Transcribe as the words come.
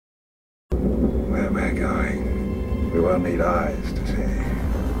well need eyes to see.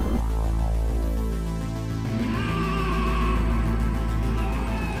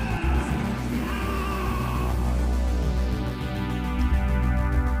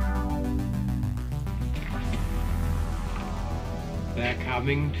 They're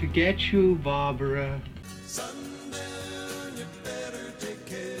coming to get you, Barbara. Sundown, you better take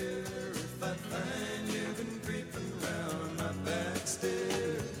care. If I find you been creeping round my back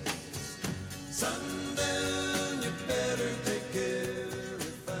stairs. Sundown, you better take care.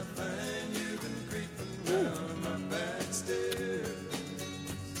 If I find you been creeping round my back stairs.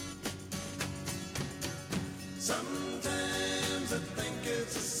 Sometimes I think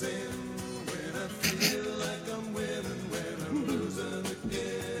it's a sin when I feel like I'm winning, when I'm losing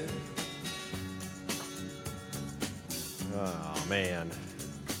again. Oh man,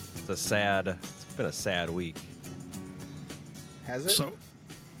 it's been a sad week. Has it? So,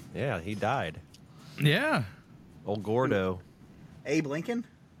 Yeah, he died. yeah. Old Gordo. Abe Lincoln?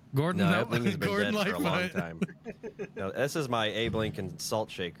 Gordon, No, no, Abe Lincoln's been Gordon dead for a long Lightfoot. time. No, this is my Abe Lincoln salt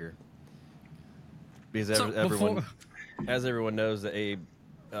shaker. Because So everyone, as everyone knows, that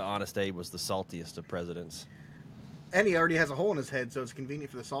Honest Abe was the saltiest of presidents. And he already has a hole in his head, so it's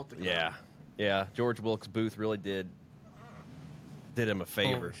convenient for the salt to go. Yeah. George Wilkes Booth really did him a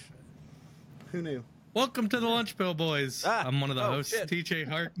favor. Who knew? Welcome to the Lunch Bill Boys. Ah, I'm one of the hosts, shit. TJ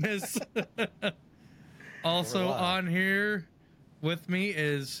Harkness. Also We're live. on here with me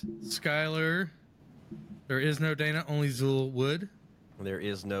is Skylar. There is no Dana, only Zool Wood. There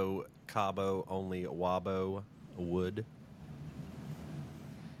is no Cabo, only Wabo Wood.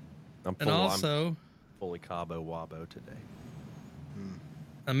 I'm And also I'm fully Cabo Wabo today.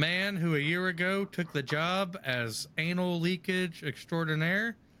 a man who a year ago took the job as anal leakage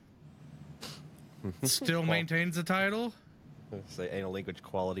extraordinaire. Still maintains the title. Say anal linkage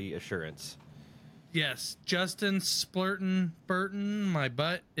quality assurance. Yes, Justin Splurton Burton, my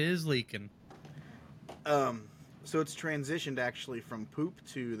butt is leaking. So it's transitioned actually from poop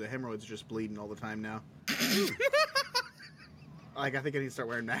to the hemorrhoids just bleeding all the time now. Like, I think I need to start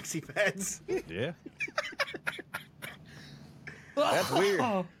wearing maxi pads. Yeah. That's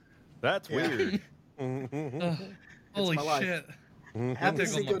weird. That's Yeah. weird. Holy my life. shit. Happy tickle my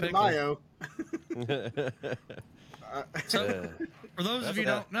Cinco de pickle. Mayo. So, for those of you who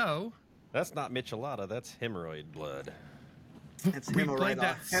That's don't know, That's not Michelada. That's hemorrhoid blood. It's We played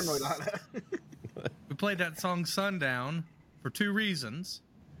hemorrhoid. we played that song Sundown for two reasons.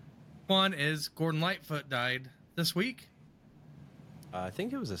 One is Gordon Lightfoot died this week. I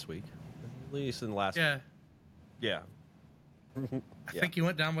think it was this week. At least in the last. Yeah, Yeah. I think he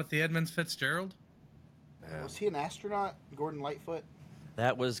went down with the Edmonds Fitzgerald. Yeah. Was he an astronaut, Gordon Lightfoot?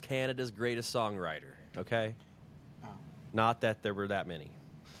 That was Canada's greatest songwriter. Okay. Oh. Not that there were that many,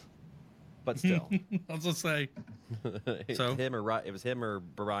 but still. I was gonna say So? It was him or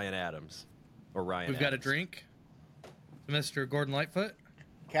Brian Adams, or Ryan. we've got a Adams. drink to Mr. Gordon Lightfoot.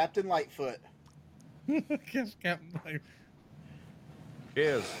 Captain Lightfoot. Captain Light-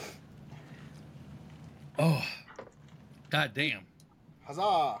 Cheers. Oh, god damn!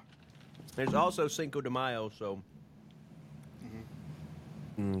 Huzzah! There's also Cinco de Mayo, so.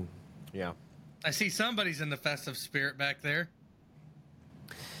 Yeah. I see somebody's in the festive spirit back there.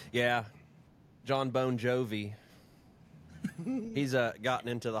 Yeah. John Bon Jovi. He's gotten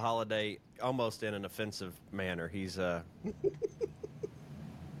into the holiday almost in an offensive manner. He's I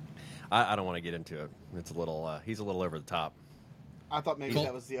don't want to get into it. It's a little he's a little over the top. I thought maybe Cool.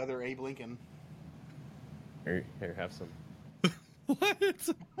 that was the other Abe Lincoln. Here, have some. What?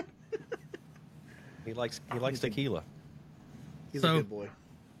 He likes tequila. He's So- a good boy.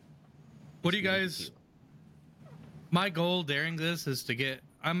 What do you guys? My goal during this is to get.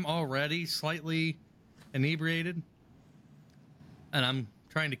 I'm already slightly inebriated, and I'm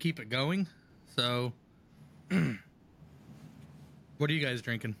trying to keep it going. So, what are you guys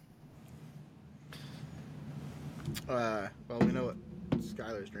drinking? Well, we know what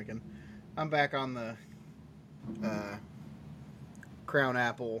Skylar's drinking. I'm back on the Crown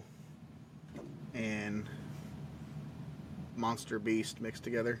Apple and Monster Beast mixed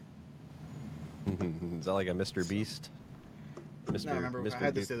together. Is that like a Mr. Beast? Mr. No, I remember Mr. I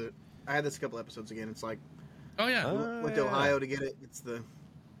had this Beast? I had this a couple episodes again. It's like Oh yeah, went to Ohio to get it. It's the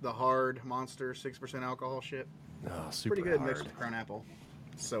hard Monster 6% alcohol shit. Oh, super Pretty good hard. mixed with Crown Apple.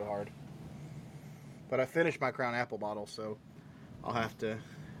 It's so hard. But I finished my Crown Apple bottle, so I'll have to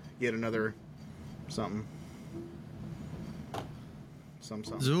get another something.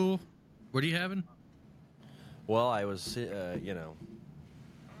 Something. Zool, what are you having? Well, I was,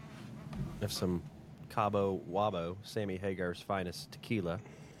 have some Cabo Wabo, Sammy Hagar's finest tequila,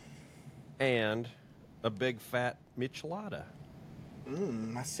 and a big fat michelada.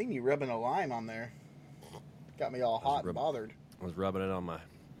 I seen you rubbing a lime on there. Got me all hot and bothered. I was rubbing it on my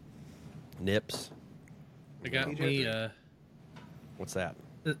nips. I got me. What's that?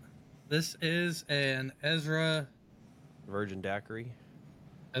 This is an Ezra Virgin daiquiri.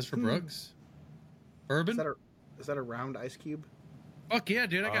 Brooks bourbon. Is that a round ice cube? Fuck yeah,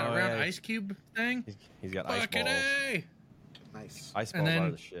 dude! I got a round yeah. ice cube thing. He's got ice Fucking balls. A! Nice. Ice And balls then-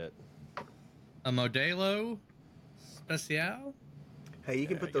 are the shit. A Modelo Special. Hey, you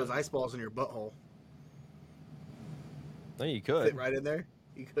can put those ice balls in your butthole. No, you Fit could. right in there.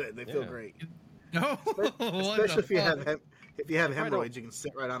 You could. They feel Yeah. great. No, Especially if you have hemorrhoids, you can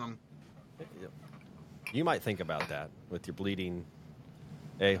sit right on them. You might think about that with your bleeding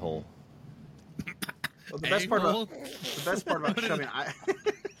a-hole. Well, the best part about shoving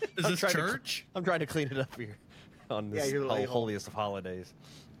Is this trying to- church? I'm trying to clean it up here on this your little a-hole. holiest of holidays.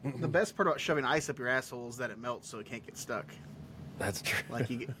 the best part about shoving ice up your asshole is that it melts, so it can't get stuck. That's true. Like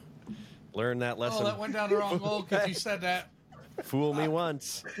you get. Learn that lesson. Oh, that went down the wrong hole because you said that. Fool me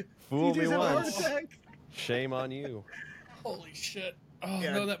once. Fool me DJ's having a heart once. attack. Shame on you. Holy shit. Oh,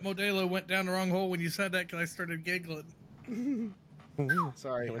 Yeah. no, that Modelo went down the wrong hole when you said that because I started giggling.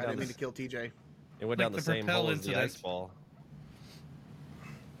 Sorry, It went I down didn't mean the- to kill TJ. It went Like down the the same propel hole as the incident. ice ball.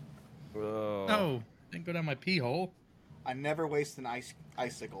 Whoa. No, didn't go down my pee hole. I never waste an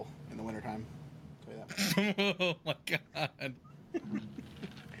icicle in the wintertime. Tell you that. Oh, my God.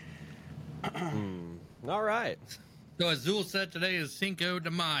 All right. So, as Zool said, today is Cinco de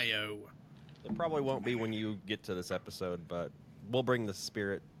Mayo. It probably won't be when you get to this episode, but we'll bring the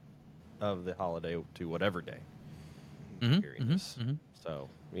spirit of the holiday to whatever day you're hearing this. So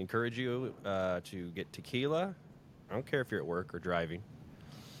we encourage you to get tequila. I don't care if you're at work or driving.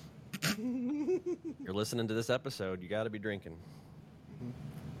 You're listening to this episode, you got to be drinking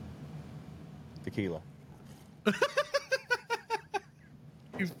tequila.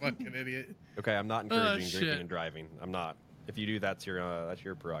 You fucking idiot. Okay, I'm not encouraging shit. drinking and driving. I'm not. If you do, that's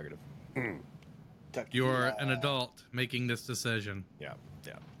your prerogative. You're an adult making this decision. Yeah,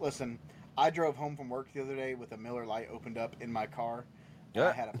 yeah. Listen, I drove home from work the other day with a Miller Lite opened up in my car. And Yeah.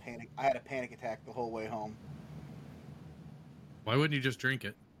 I had a panic attack the whole way home. Why wouldn't you just drink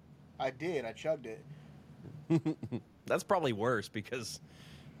it? I did. I chugged it. That's probably worse because,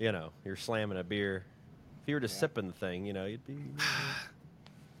 you're slamming a beer. If you were just sipping the thing, you'd be.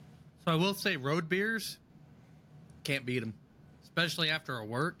 So I will say road beers, can't beat them. Especially after a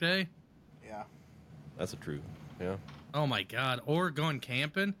work day. Yeah. That's a true. Yeah. Oh my God. Or going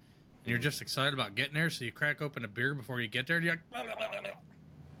camping and you're just excited about getting there, so you crack open a beer before you get there and you're like, blah, blah, blah, blah.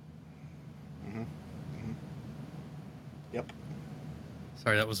 Yep.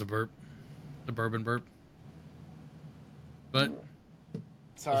 Sorry, that was a burp. The bourbon burp. But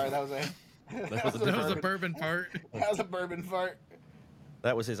Sorry, that was a. That was a that was a bourbon part. That was a bourbon fart.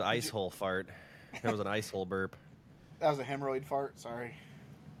 That was his ice hole fart. That was an ice hole burp. That was a hemorrhoid fart. Sorry.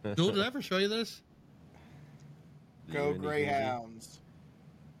 Joel, did I ever show you this? Go Greyhounds.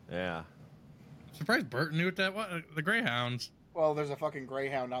 Yeah. Surprised Bert knew what that was. The Greyhounds. Well, there's a fucking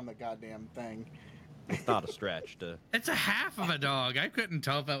greyhound on the goddamn thing. It's not a stretch to. It's a half of a dog. I couldn't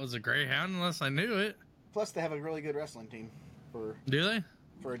tell if that was a Greyhound unless I knew it. Plus, they have a really good wrestling team for Do they?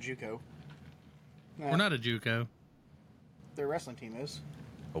 a JUCO. We're not a JUCO. Their wrestling team is.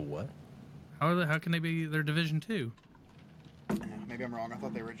 A what? How are they? How can they be their Division 2? Yeah, maybe I'm wrong. I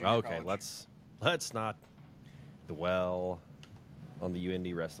thought they were a junior Okay, college. let's not dwell on the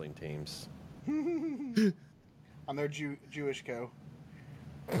UND wrestling teams. On their Jewish co.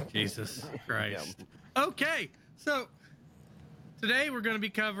 Jesus Christ. Okay, so today we're going to be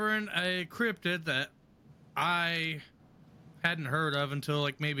covering a cryptid that I hadn't heard of until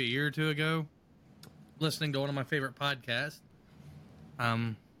like maybe a year or two ago, listening to one of my favorite podcasts.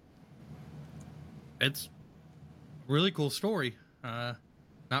 It's a really cool story.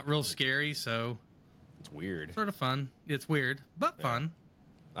 Not real scary, so It's weird. sort of fun. It's weird, but fun.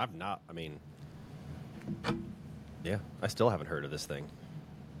 I've not. I mean, yeah, I still haven't heard of this thing.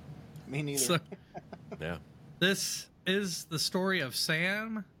 Me neither. So Yeah. this is the story of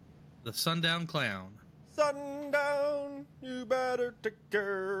Sam, the Sundown Clown. Sundown, you better take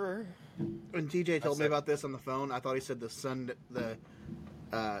care. When TJ told me it. about this on the phone, I thought he said the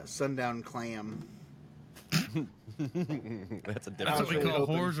Sundown Clam. That's a different. That's what we really call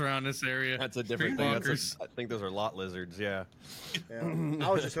hoping- whores around this area. That's a different Street thing. walkers. I think those are lot lizards. Yeah. Yeah. I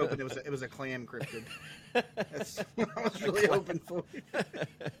was just hoping it was a clam cryptid. That's what I was really hoping for.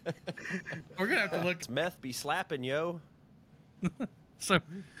 We're gonna have to look. It's meth be slapping, yo. So,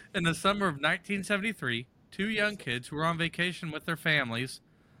 in the summer of 1973, two young kids who were on vacation with their families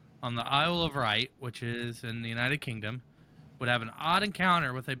on the Isle of Wight, which is in the United Kingdom, would have an odd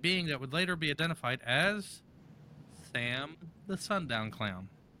encounter with a being that would later be identified as Sam the Sundown Clown.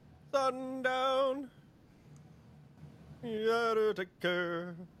 Sundown. You gotta take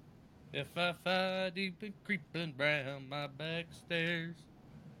care. If I find you been creeping round my back stairs.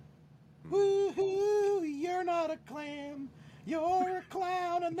 Woohoo! You're not a clam. You're a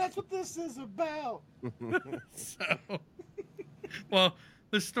clown, and that's what this is about. So, well,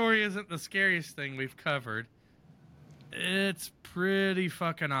 the story isn't the scariest thing we've covered. It's pretty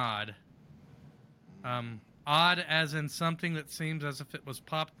fucking odd. Odd as in something that seems as if it was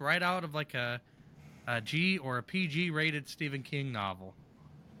popped right out of like a G or a PG rated Stephen King novel.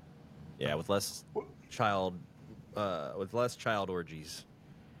 Yeah, with less child orgies.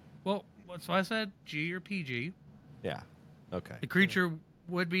 Well, so I said G or PG. Yeah. Okay. The creature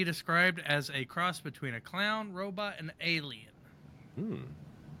would be described as a cross between a clown, robot, and alien.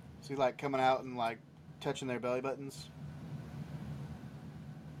 See, like coming out and like touching their belly buttons,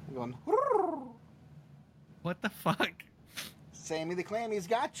 going. What the fuck? Sammy the Clammy's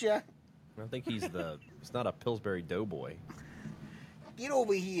got ya. I think he's not a Pillsbury Doughboy. Get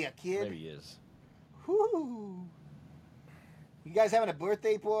over here, kid. Maybe he is. Whoo! You guys having a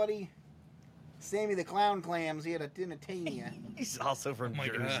birthday party? Sammy the Clown Clams here to entertain you. He's also from my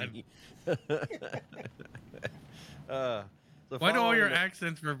Jersey. Why do all your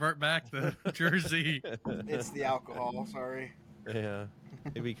accents revert back to Jersey? It's the alcohol. Sorry. Yeah,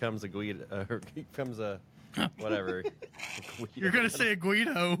 it becomes a Guido, or becomes a whatever. You're gonna say a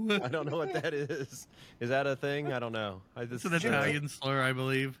Guido. I don't know what that is. Is that a thing? I don't know. It's an Italian slur, I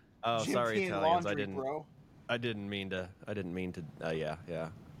believe. Oh, Jim sorry, King Italians. Laundry, bro. I didn't mean to. Yeah.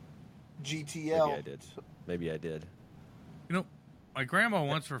 GTL. Maybe I did. You know, my grandma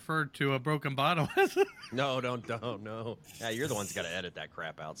once referred to a broken bottle as a... No, don't. No. Yeah, you're the one's got to edit that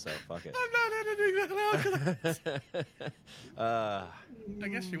crap out. So fuck it. I'm not editing that out. uh, I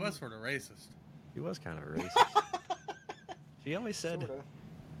guess she was sort of racist. He was kind of a racist. She always said. Sorta.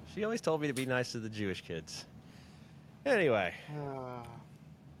 She always told me to be nice to the Jewish kids. Anyway, Uh,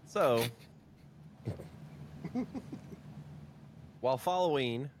 so while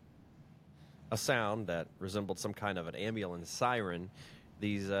following a sound that resembled some kind of an ambulance siren,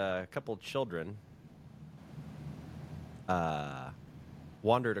 these couple children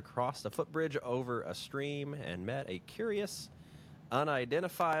wandered across the footbridge over a stream and met a curious,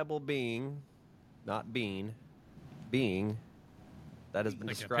 unidentifiable being, not being, that has been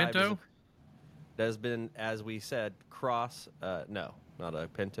Like a described pinto? that has been, as we said, no, not a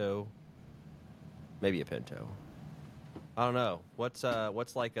pinto, maybe a pinto. I don't know. What's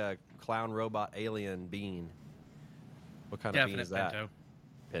like a clown robot alien bean? What kind of bean Definite is that? pinto.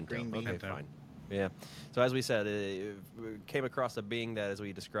 Pinto. Green bean. Okay, Pinto. fine. Yeah. So as we said, it came across a being that, as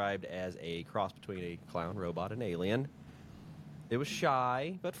we described, as a cross between a clown robot and alien. It was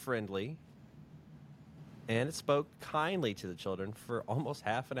shy but friendly, and it spoke kindly to the children for almost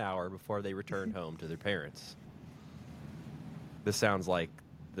half an hour before they returned home to their parents. This sounds like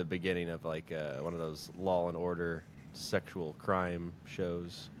the beginning of like one of those Law and Order sexual crime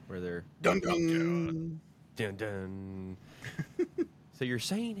shows where they're dun dun. dun dun. So you're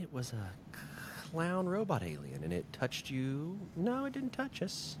saying it was a clown robot alien and it touched you? No, it didn't touch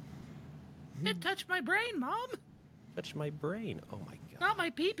us. It touched my brain, Mom. Touched my brain. Oh my god. Not my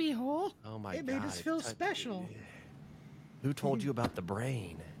pee-pee hole. Oh my It god. made us feel touched- special. Who told you about the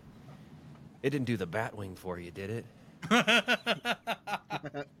brain? It didn't do the bat wing for you, did it?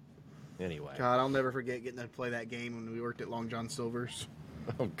 Anyway. God, I'll never forget getting to play that game when we worked at Long John Silver's.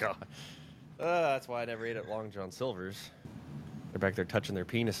 Oh god. That's why I never ate at Long John Silver's. They're back there touching their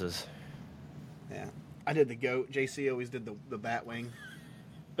penises. Yeah, I did the goat. JC always did the bat wing.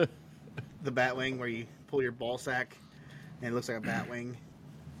 The bat wing where you pull your ball sack and it looks like a bat wing.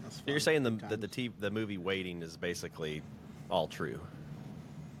 That's So you're fun. saying Good that times. the movie Waiting is basically all true?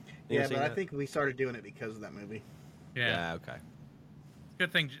 You Yeah, ever but seen I that? think we started doing it because of that movie. Yeah. Okay.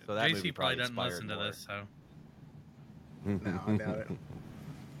 Good thing So that movie JC probably probably doesn't listen to inspired this, so. No, I doubt it.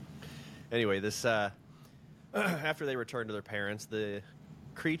 Anyway, this after they returned to their parents, the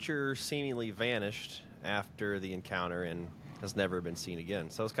creature seemingly vanished after the encounter and has never been seen again.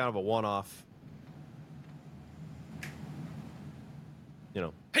 So it's kind of a one-off. You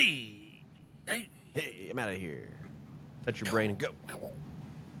know, Hey! Hey! hey, I'm out of here. Touch your brain and go.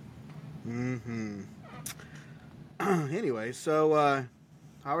 Mm-hmm. Anyway, so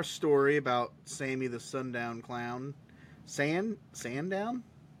our story about Sammy the Sundown Clown, Sandown,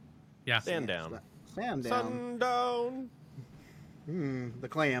 Yeah. Sandown. Sandown, Sundown. the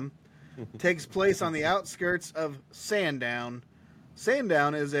clam, takes place on the outskirts of Sandown,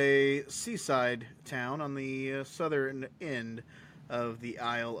 Sundown is a seaside town on the southern end of the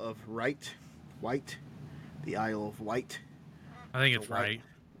Isle of Wight. The Isle of Wight. I think it's white, right.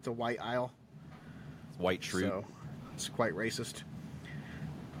 It's a white isle. It's White Shrew. So it's quite racist.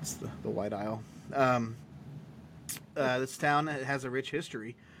 It's the White Isle. This town has a rich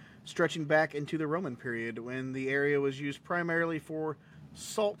history, stretching back into the Roman period when the area was used primarily for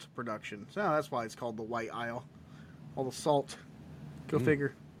salt production. So that's why it's called the White Isle. All the salt. Go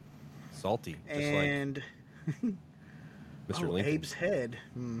figure. Salty. Just And like Mr. Lincoln. Abe's head.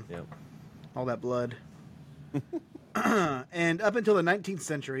 Yep. All that blood. And up until the 19th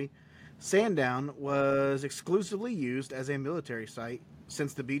century, Sundown was exclusively used as a military site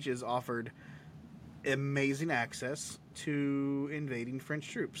since the beaches offered amazing access to invading French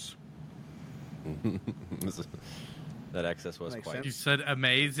troops. That access was Makes quite. sense. You said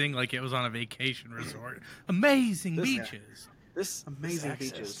amazing, like it was on a vacation resort. Amazing This- beaches. This Amazing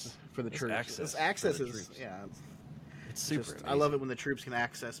access- beaches for the this troops. access This for access the is, troops. yeah. It's super. Just, I love it when the troops can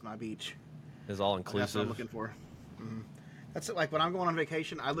access my beach. It's all That's what I'm inclusive. looking for. That's it. Like when I'm going on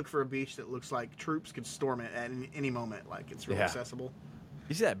vacation, I look for a beach that looks like troops could storm it at any moment. Like it's real Yeah. accessible.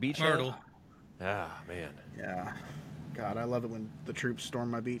 You see that beach head? Myrtle. Ah, man. Yeah. God, I love it when the troops storm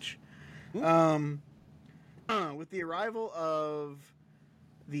my beach. With the arrival of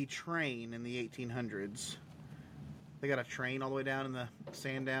the train in the 1800s, they got a train all the way down in the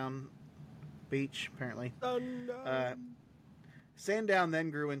Sundown Beach, apparently. Sundown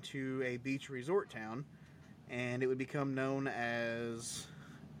then grew into a beach resort town, and it would become known as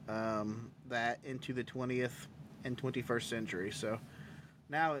that into the 20th and 21st century. So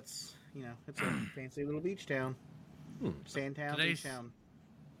now it's, it's a fancy little beach town. Sandtown, beach town.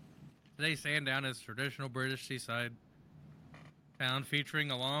 Today, Sundown is traditional British seaside town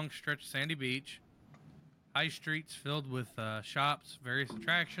featuring a long stretch of sandy beach, high streets filled with shops, various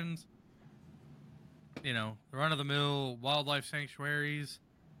attractions, the run-of-the-mill wildlife sanctuaries.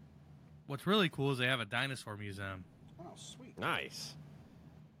 What's really cool is they have a dinosaur museum, Oh, sweet. Nice.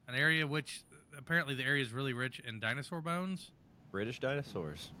 an area which apparently the area is really rich in dinosaur bones. British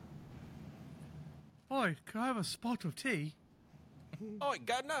dinosaurs. Boy, can I have a spot of tea? Oh,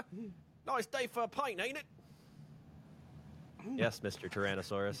 Gardner. Nice day for a pint, ain't it? Yes, Mr.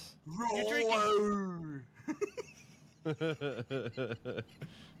 Tyrannosaurus. Roar!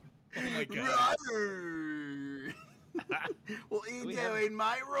 Oh my god. Roar! What are you doing,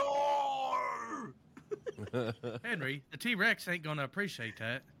 mate? Roar! Henry, the T-Rex ain't gonna appreciate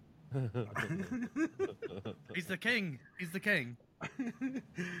that. He's the king. He's the king.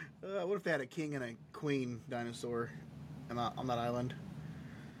 What if they had a king and a queen dinosaur on that island?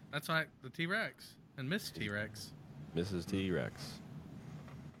 That's right, the T-Rex and Miss T-Rex. Mrs. T-Rex.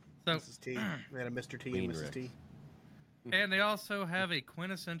 So, Mrs. T. They had a Mr. T Queen and Mrs. Rex. T. and they also have a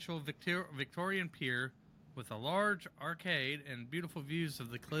quintessential Victorian pier with a large arcade and beautiful views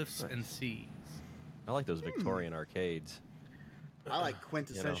of the cliffs and seas. I like those Victorian arcades. I like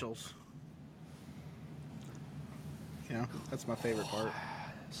quintessentials. That's my favorite part.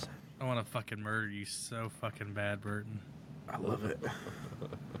 I want to fucking murder you so fucking bad, Burton. I love it.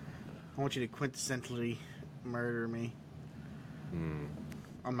 I want you to quintessentially murder me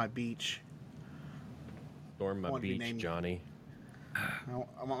on my beach. Storm my Want to be beach, named- Johnny. I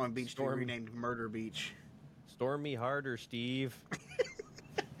want my beach to Storm. be renamed Murder Beach. Storm me harder, Steve.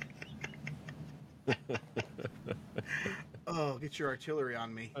 Oh, get your artillery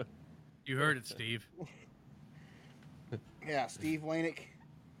on me. You heard it, Steve. Yeah, Steve Wainick,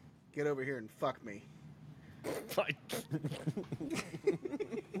 get over here and fuck me.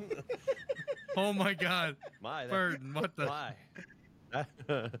 Oh my god. My, that, Burton, what the... why?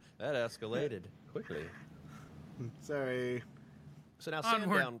 That escalated quickly. Sorry. So now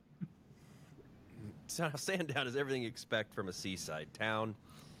Onward. Sundown is everything you expect from a seaside town.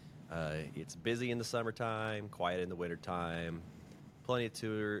 It's busy in the summertime, quiet in the wintertime. Plenty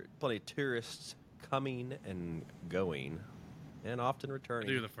of tourists coming and going, and often returning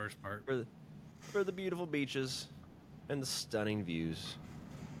Do the first part. for the beautiful beaches and the stunning views.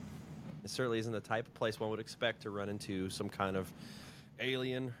 It certainly isn't the type of place one would expect to run into some kind of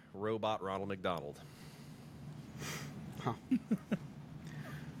alien robot Ronald McDonald. Huh.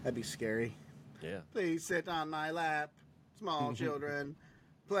 That'd be scary. Yeah. Please sit on my lap. Small children,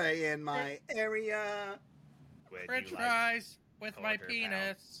 play in my area. French fries with my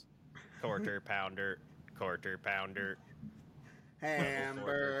penis. Quarter pounder.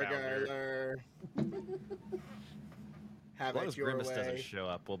 Hamburger. Have As long it as your Grimace doesn't way. show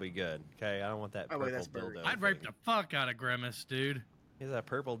up, we'll be good. Okay, I don't want that Oh, purple wait, that's Burger dildo. King. I'd rape the fuck out of Grimace, dude. He's that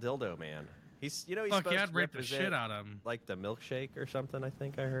purple dildo man. He's he's Fuck supposed yeah, to I'd rape the represent, shit out of him. like the milkshake or something. I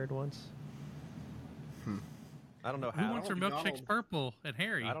think I heard once. I don't know Who how. wants their Donald. milkshakes purple and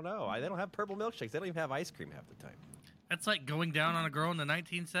hairy? I don't know. They don't have purple milkshakes. They don't even have ice cream half the time. That's like going down on a girl in the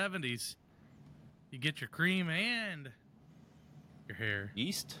 1970s. You get your cream and your hair.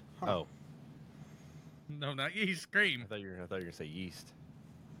 Yeast? Oh, No, not yeast, cream. I thought you were gonna say yeast.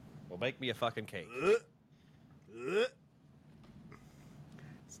 Well, make me a fucking cake.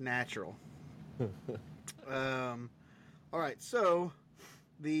 It's natural. All right, so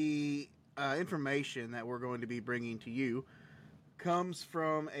the information that we're going to be bringing to you comes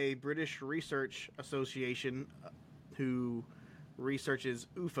from a British research association who researches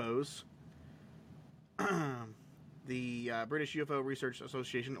UFOs. The British UFO Research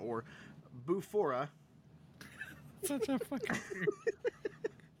Association, or BUFORA. Such a fucking weird.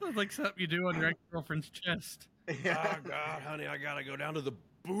 Sounds like something you do on your ex-girlfriend's chest. Oh God, honey, I gotta go down to the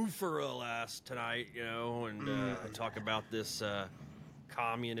Bufora tonight, and talk about this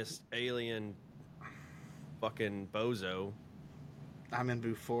communist alien fucking bozo. I'm in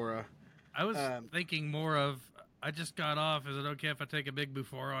BUFORA. I was thinking more of, I just got off. Is it okay if I take a big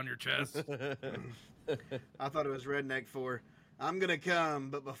before on your chest? I thought it was redneck for I'm gonna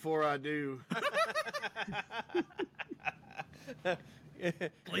come, but before I do,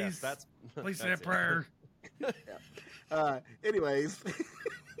 Please, Yes, please say a that's it. prayer. anyways,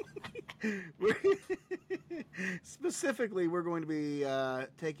 specifically, we're going to be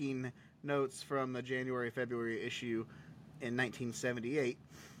taking notes from the January-February issue in 1978.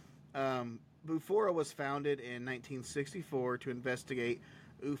 Bufora was founded in 1964 to investigate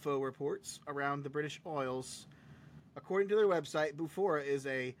UFO reports around the British Isles. According to their website, Bufora is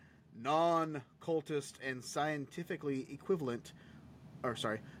a non-cultist and scientifically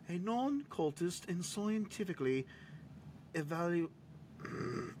a non-cultist and scientifically evaluative.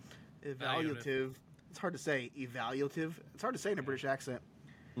 It's hard to say. Evaluative. It's hard to say in a British accent.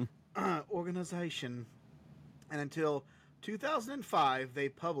 Organization. And until 2005, they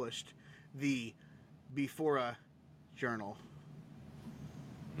published the Bufora Journal.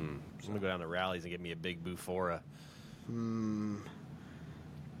 I'm gonna go down to rallies and get me a big Bufora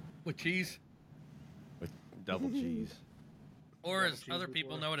With cheese? with double cheese. Or as cheese other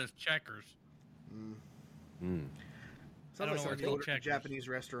people before. know it as checkers. I Sounds don't like know where something to to eat checkers. Japanese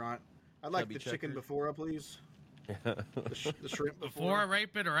restaurant. I'd like Chubby the chicken checkers. Bufora, please. The shrimp Before I Bufora.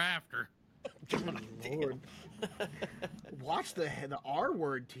 rape it or after? Lord. Watch the R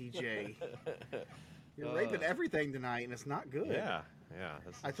word, TJ. You're raping everything tonight, and it's not good. Yeah.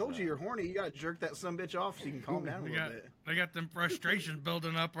 I told you you're horny. You gotta jerk that sumbitch off so you can calm down a little bit. I got them frustrations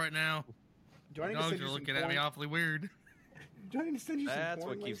building up right now. Do I need to Dogs send are you some looking at me porn? awfully weird. Do I need to send you some That's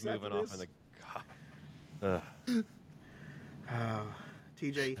porn what keeps links moving after off in this? the.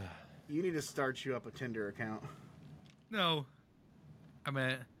 TJ, you need to start you up a Tinder account. No. I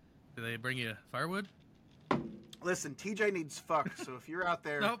mean, do they bring you firewood? Listen, TJ needs fuck, so if you're out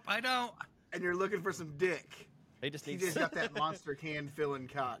there Nope, I don't. and you're looking for some dick, He just TJ's needs. got that monster can filling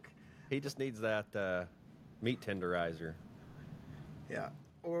cock. He just needs that meat tenderizer. Yeah.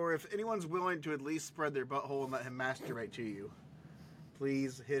 Or if anyone's willing to at least spread their butthole and let him masturbate to you,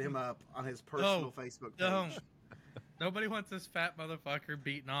 please hit him up on his personal No, Facebook page. Don't. Nobody wants this fat motherfucker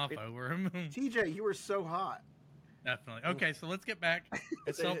beating off over him. TJ, you were so hot. Definitely. Okay, so let's get back.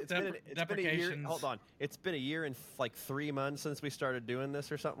 It's been a year. Self-deprecations. Hold on. It's been a year and like 3 months since we started doing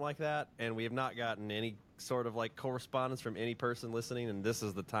this or something like that, and we have not gotten any sort of like correspondence from any person listening. And this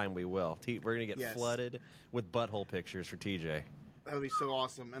is the time we will. We're gonna get Yes. flooded with butthole pictures for TJ. That would be so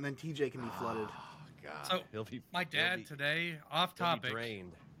awesome. And then TJ can be flooded. Oh God. So, my he'll dad be- today, off he'll be topic.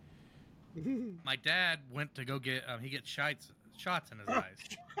 drained. My dad went to go get, he gets shots in his eyes.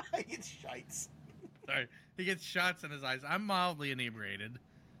 It's shites. Sorry. He gets shots in his eyes. I'm mildly inebriated.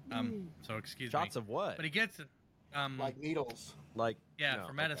 So excuse me. Shots of what? But he gets it. Like needles. Like Yeah, no, for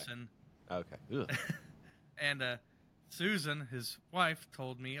okay. medicine. Okay. Ugh. And Susan, his wife,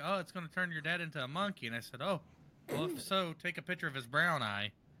 told me, "Oh, it's going to turn your dad into a monkey." And I said, "Oh, well, if so, take a picture of his brown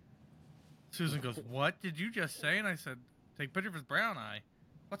eye." Susan goes, "What did you just say?" And I said, "Take a picture of his brown eye."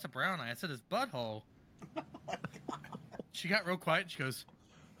 "What's a brown eye?" I said, "His butthole." She got real quiet. She goes,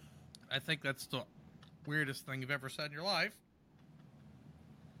 "I think that's the weirdest thing you've ever said in your life."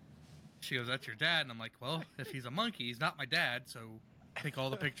 She goes, "That's your dad." And I'm like, "Well, if he's a monkey, he's not my dad, so take all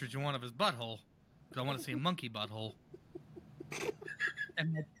the pictures you want of his butthole. Because I want to see a monkey butthole."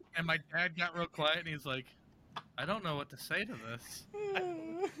 And my dad got real quiet, and he's like, "I don't know what to say to this."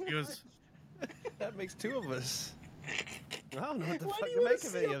 He goes, That makes two of us. I don't know what the Why fuck do to you make wanna of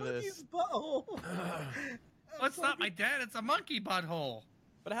see any a of monkey's this. butthole? "Well, it's not my dad, it's a monkey butthole."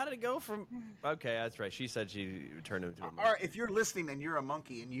 But how did it go from? Okay, that's right. She said she turned into a monkey. All right, if you're listening and you're a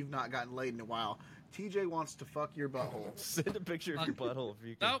monkey and you've not gotten laid in a while, TJ wants to fuck your butthole. Send a picture of your butthole if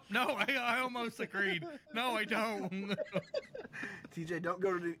you can. No, I almost agreed. No, I don't. TJ, don't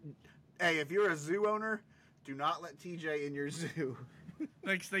go to the... Hey, if you're a zoo owner, do not let TJ in your zoo.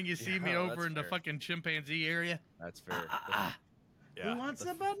 Next thing you see me Yeah, over that's in the fair. fucking chimpanzee area. That's fair. Who wants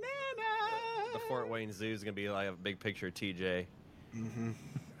a banana? The Fort Wayne Zoo is gonna be like a big picture of TJ. Mm-hmm.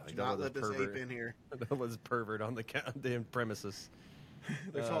 Like, Do not let this ape in here. Don't let this pervert on the goddamn premises.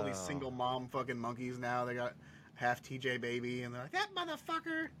 There's all these single mom fucking monkeys now. They got half TJ baby, and they're like, that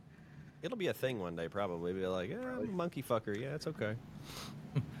motherfucker. It'll be a thing one day, probably. Be like, monkey fucker. Yeah, it's okay.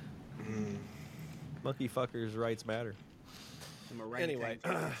 Monkey fuckers' rights matter. Anyway,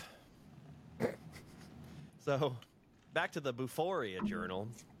 so back to the Buforia Journal.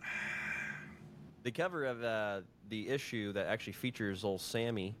 The cover of the issue that actually features old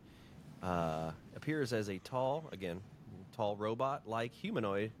Sammy appears as a tall robot-like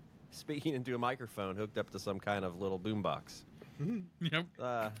humanoid speaking into a microphone hooked up to some kind of little boombox. Yep.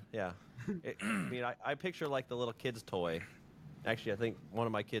 Yeah. I picture like the little kid's toy. Actually, I think one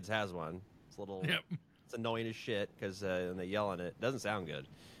of my kids has one. It's little. Yep. It's annoying as shit because when they yell on it, it doesn't sound good.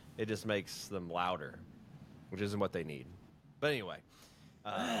 It just makes them louder, which isn't what they need. But anyway,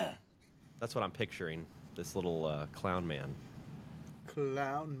 that's what I'm picturing. This little clown man.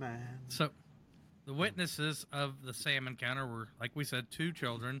 Clown man. So, the witnesses of the Sam encounter were, like we said, 2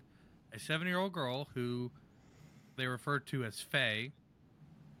 children, a 7-year-old girl who they referred to as Faye,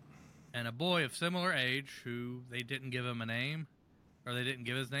 and a boy of similar age who they didn't give him a name, or they didn't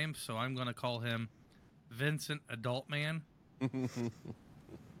give his name, so I'm going to call him Vincent Adult Man.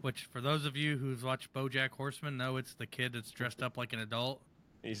 Which, for those of you who's watched BoJack Horseman, know it's the kid that's dressed up like an adult.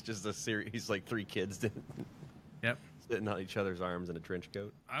 He's just he's like 3 kids Yep. sitting on each other's arms in a trench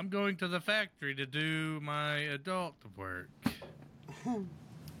coat. I'm going to the factory to do my adult work.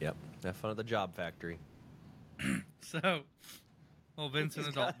 Yep. Have fun at the job factory. So, old Vincent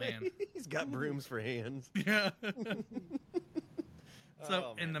Adult Man. He's got brooms for hands. Yeah.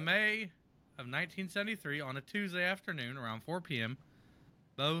 So, Oh, in the May of 1973, on a Tuesday afternoon around 4 p.m.,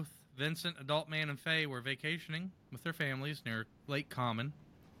 both Vincent Adult Man and Faye were vacationing with their families near Lake Common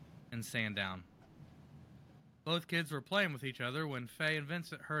in Sundown. Both kids were playing with each other when Faye and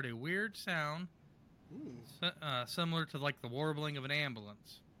Vincent heard a weird sound similar to like the warbling of an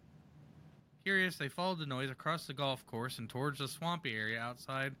ambulance. Curious, they followed the noise across the golf course and towards the swampy area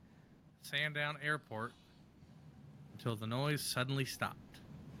outside Sundown Airport until the noise suddenly stopped.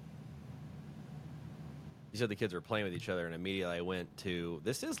 You said the kids were playing with each other, and immediately I went to,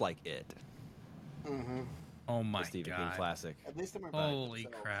 this is like It, Mm-hmm. Oh my the Stephen King god. classic. At least I'm about Holy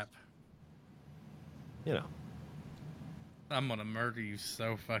crap. You know. I'm gonna murder you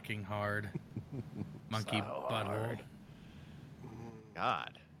so fucking hard. Monkey So butthole. hard.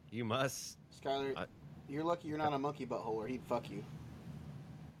 God, you must. Skyler, you're lucky you're not a monkey butthole or he'd fuck you.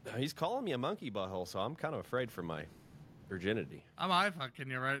 He's calling me a monkey butthole, so I'm kind of afraid for my virginity. I'm eye fucking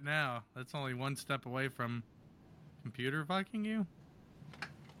you right now. That's only one step away from computer fucking you.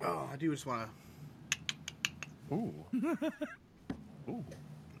 Oh, I do just want to Ooh. Ooh.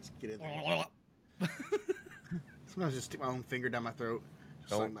 let's get in there. Sometimes I just stick my own finger down my throat. Just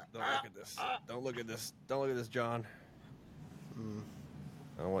Don't like look at this. Don't look at this. Don't look at this, John.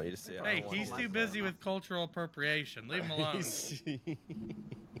 I don't want you to see it. I Hey, don't want he's to too busy with cultural appropriation. Leave him alone.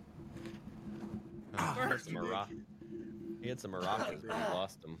 He had some maracas, but he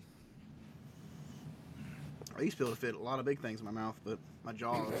lost them. I used to be able to fit a lot of big things in my mouth, but my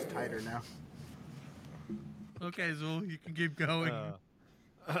jaw is tighter now. Okay, Zul, you can keep going.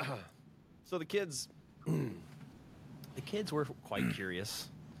 So the kids were quite curious.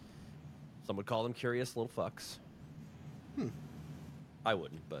 Some would call them curious little fucks. I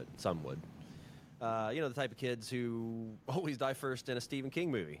wouldn't, but some would. The type of kids who always die first in a Stephen King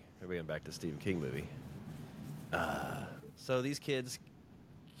movie. We're going back to Stephen King movie. So these kids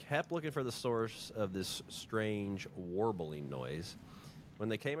kept looking for the source of this strange warbling noise when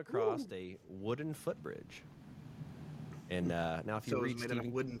they came across a wooden footbridge. And now, if you So read it's made out of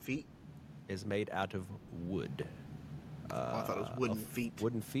Stephen, wooden feet. is made out of wood. I thought it was wooden feet.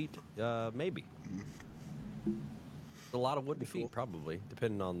 Wooden feet, maybe. A lot of wooden Cool. feet, probably,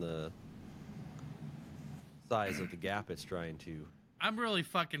 depending on the size of the gap it's trying to. I'm really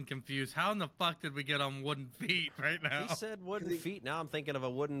fucking confused. How in the fuck did we get on wooden feet right now? He said wooden feet. Now I'm thinking of a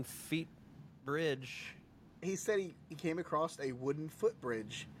wooden feet bridge. He said he came across a wooden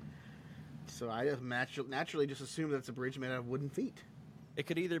footbridge. So I just naturally just assumed that's a bridge made out of wooden feet. It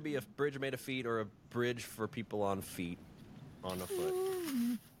could either be a bridge made of feet or a bridge for people on feet. on a foot.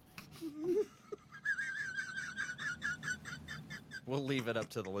 We'll leave it up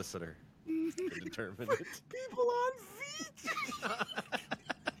to the listener to determine it. People on feet.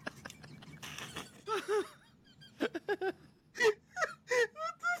 What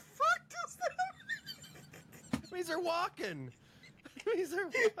the fuck does that mean? It means they're walking. It means they're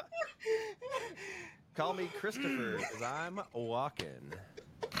Call me Christopher, because I'm walking.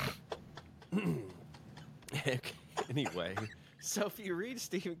 Anyway, so if you read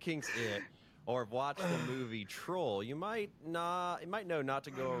Stephen King's It or have watched the movie Troll, you might know not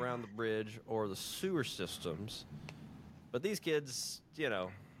to go around the bridge or the sewer systems. But these kids, they're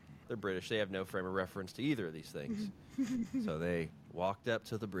British. They have no frame of reference to either of these things. So they walked up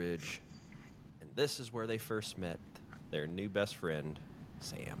to the bridge, and this is where they first met their new best friend,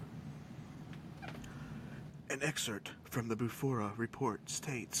 Sam. An excerpt from the Bufora report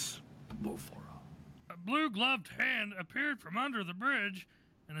states, A blue-gloved hand appeared from under the bridge,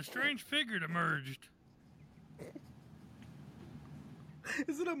 and a strange figure emerged.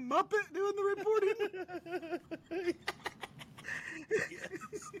 Is it a Muppet doing the reporting?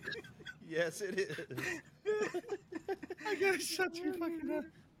 Yes, it is. I gotta shut your fucking up.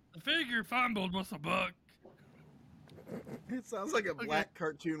 The figure fumbled with a book. It sounds like a black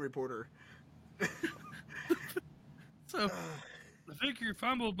cartoon reporter. So, the figure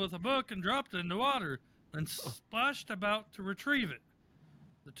fumbled with a book and dropped it in the water, then splashed about to retrieve it.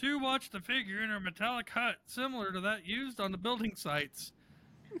 The two watched the figure enter a metallic hut similar to that used on the building sites,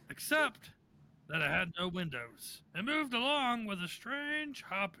 except that it had no windows. It moved along with a strange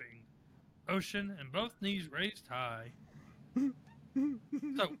hopping motion and both knees raised high.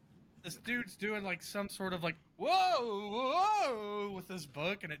 So, this dude's doing like some sort of like, whoa, whoa, with this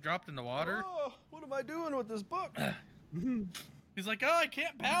book, and it dropped in the water. Oh, what am I doing with this book? He's like, oh, I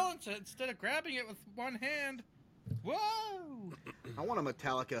can't balance it instead of grabbing it with one hand. Whoa! I want a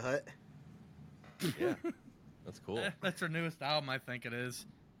Metallica hut. Yeah, that's cool. That's their newest album, I think it is.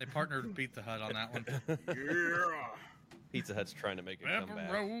 They partnered with Pizza Hut on that one. Yeah. Pizza Hut's trying to make a comeback.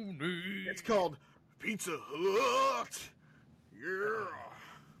 Pepperoni. It's called Pizza Hut. Yeah.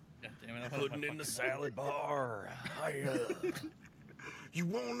 God damn it, Putting in the salad bar. You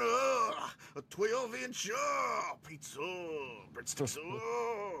want a 12-inch pizza, breadsticks.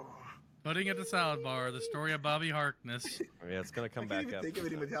 Putting at the salad bar, the story of Bobby Harkness. Yeah, it's gonna come I back can't even up. think of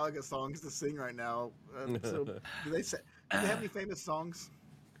any Metallica songs to sing right now. So, do they have any famous songs?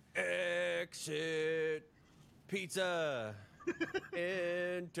 Exit pizza.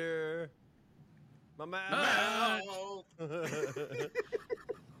 Enter my mouth.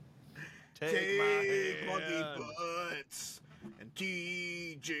 Take my monkey hand. butts, and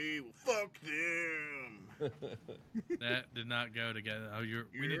TJ will fuck them. That did not go together. Oh,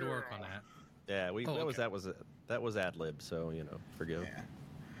 we need to work on that. Yeah, okay. that was ad lib. So forgive, Yeah.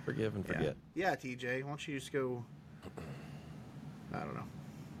 forgive and forget. Yeah, TJ, why don't you just go? I don't know.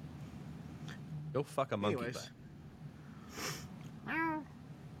 Go fuck a monkey Anyways. butt.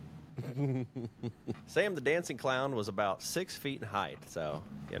 Sam the Dancing Clown was about 6 feet in height, so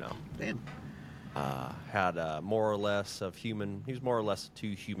Damn. had more or less of human. He was more or less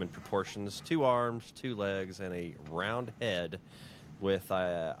to human proportions: 2 arms, 2 legs, and a round head with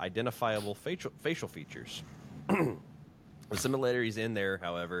identifiable facial features. The similarities in there,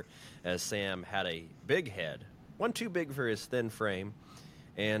 however, as Sam had a big head, one too big for his thin frame,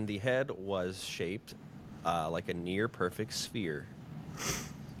 and the head was shaped like a near perfect sphere.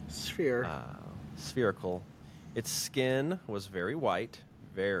 Sphere. Spherical. Its skin was very white,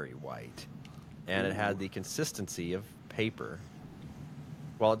 and it had the consistency of paper.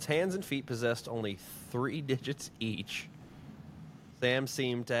 While its hands and feet possessed only 3 digits each, Sam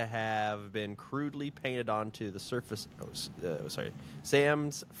seemed to have been crudely painted onto the surface.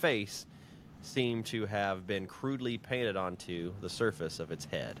 Sam's face seemed to have been crudely painted onto the surface of its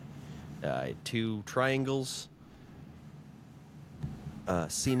head. 2 triangles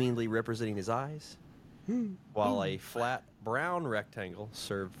seemingly representing his eyes, while a flat brown rectangle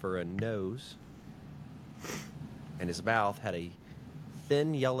served for a nose, and his mouth had a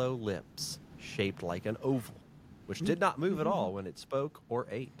thin yellow lips shaped like an oval, which did not move at all when it spoke or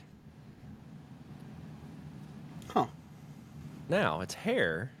ate. Huh. Now, its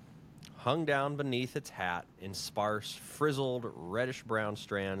hair hung down beneath its hat in sparse, frizzled, reddish-brown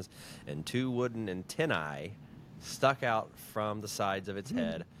strands, and 2 wooden antennae stuck out from the sides of its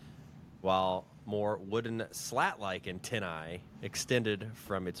head, while more wooden slat-like antennae extended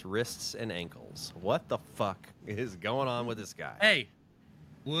from its wrists and ankles. What the fuck is going on with this guy? Hey,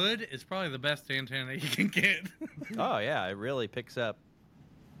 wood is probably the best antenna you can get. Oh, yeah, it really picks up.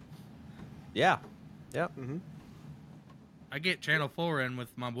 Yeah. Yep. I get Channel 4 in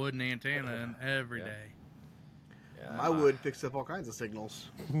with my wooden antenna and every Yeah. day. Yeah, My wood picks up all kinds of signals.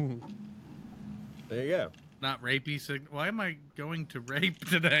 There you go. Not rapey signal. Why am I going to rape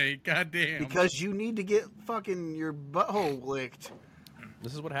today? God damn. Because you need to get fucking your butthole licked.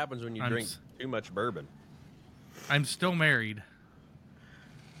 This is what happens when you I'm drink s- too much bourbon. I'm still married.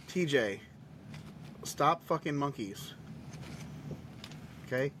 TJ, stop fucking monkeys.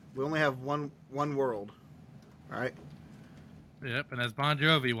 Okay? We only have one world. Alright? Yep, and as Bon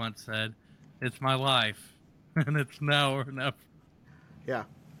Jovi once said, it's my life, and it's now or never. Yeah.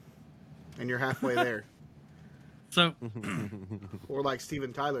 And you're halfway there. So, Or like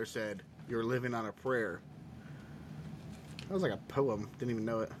Steven Tyler said, you're living on a prayer. That was like a poem. Didn't even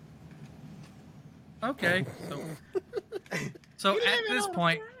know it. okay. So at this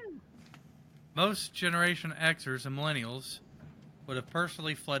point, most Generation Xers and Millennials would have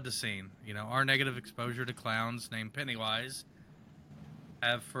personally fled the scene. You know, our negative exposure to clowns named Pennywise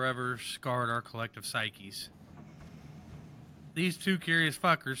have forever scarred our collective psyches. These two curious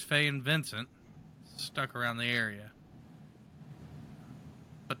fuckers, Faye and Vincent, stuck around the area.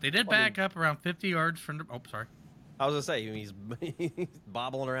 But they did back up around 50 yards from the... Oh, sorry. I was gonna say he's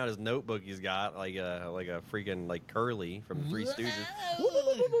bobbling around his notebook. He's got like a freaking like Curly from the Three Stooges.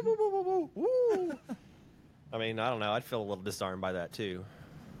 I mean, I don't know. I'd feel a little disarmed by that too.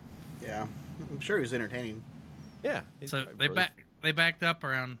 Yeah. I'm sure he was entertaining. Yeah. So they backed up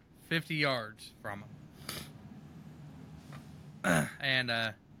around 50 yards from him. And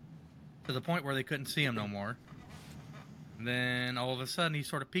to the point where they couldn't see him no more. And then all of a sudden he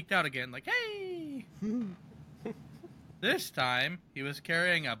sort of peeked out again like, hey! This time he was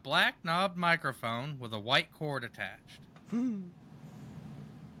carrying a black knobbed microphone with a white cord attached.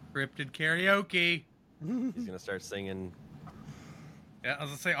 Cryptid karaoke. He's gonna start singing. Yeah, I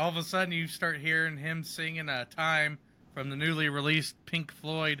was gonna say, all of a sudden you start hearing him singing a time from the newly released Pink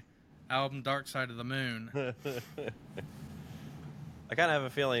Floyd album Dark Side of the Moon. I kind of have a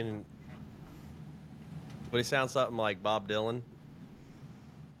feeling. But he sounds something like Bob Dylan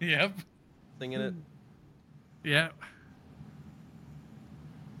Yep. singing it. Yep.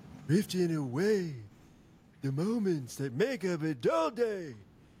 Drifting away, the moments that make up a dull day.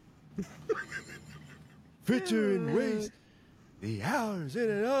 Fritter and waste the hours in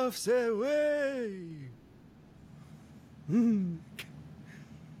an offset way. It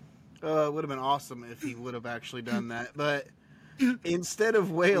would have been awesome if he would have actually done that. But instead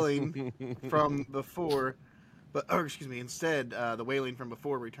of wailing from before, instead the wailing from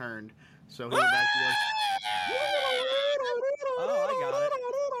before returned. So he went back to Oh, I got it.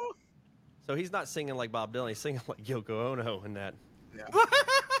 So he's not singing like Bob Dylan. He's singing like Yoko Ono in that.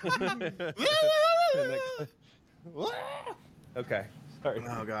 Okay. Sorry.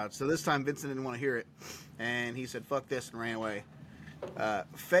 Oh god! So this time Vincent didn't want to hear it, and he said "fuck this" and ran away.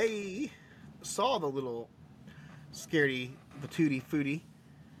 Faye saw the little scaredy patootie footie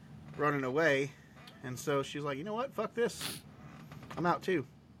running away, and so she's like, "You know what? Fuck this. I'm out too."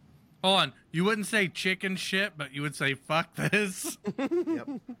 Hold on. You wouldn't say chicken shit, but you would say fuck this. Yep.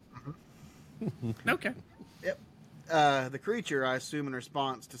 Okay. Yep. The creature, I assume, in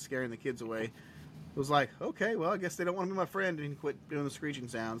response to scaring the kids away, was like, "Okay, well, I guess they don't want to be my friend," and he quit doing the screeching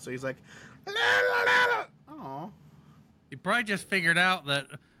sound. So he's like, "Oh." You probably just figured out that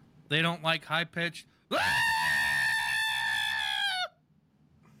they don't like high pitched.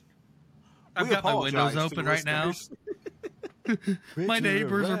 I've got my windows open right now. My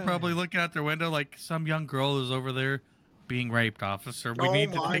neighbors are probably looking out their window like some young girl is over there being raped, officer. We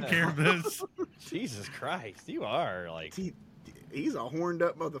need to take care of this. Jesus Christ, you are like. He's a horned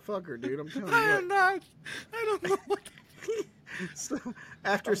up motherfucker, dude. I'm telling you. I what. am not. I don't know what. So,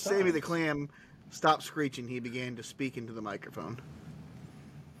 after Sammy the Clam stopped screeching, he began to speak into the microphone.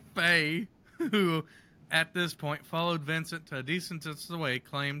 Faye, who at this point followed Vincent to a decent distance away,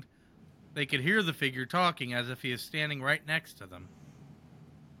 claimed they could hear the figure talking as if he is standing right next to them.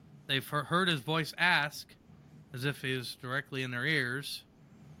 They've heard his voice ask, as if he is directly in their ears,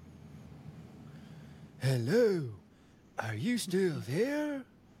 Hello, are you still there?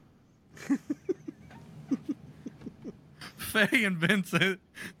 Faye and Vincent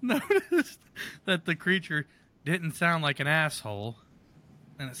noticed that the creature didn't sound like an asshole,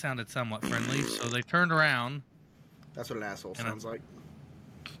 and it sounded somewhat friendly, so they turned around That's what an asshole sounds like.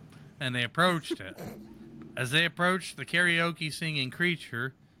 and they approached it. As they approached the karaoke singing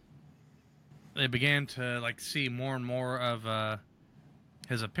creature, they began to see more and more of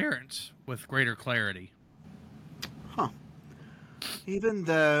his appearance with greater clarity. Huh. Even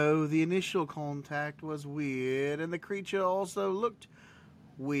though the initial contact was weird and the creature also looked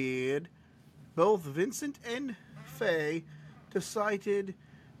weird, both Vincent and Faye decided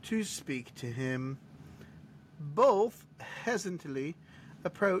to speak to him. Both hesitantly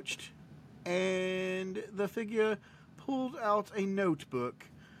approached, and the figure pulled out a notebook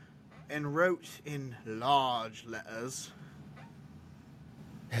and wrote in large letters,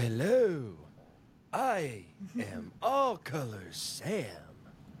 Hello, I am All Colors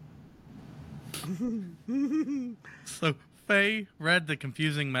Sam. So Faye read the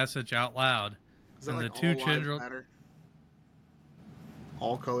confusing message out loud. is that And like the two all lives children- matter?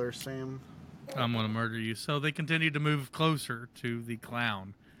 All colors, Sam. I'm going to murder you. So they continued to move closer to the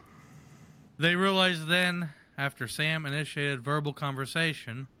clown. They realized then, after Sam initiated verbal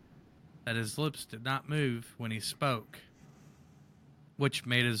conversation, that his lips did not move when he spoke, which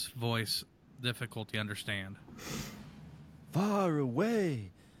made his voice difficult to understand. Far away,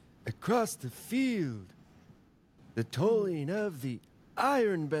 across the field, the tolling of the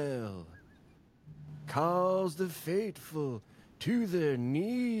iron bell calls the faithful to their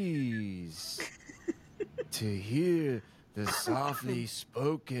knees to hear the softly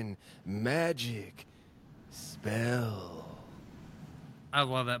spoken magic spell. I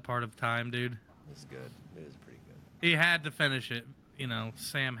love that part of time, dude. It's good. It is pretty good. He had to finish it. You know,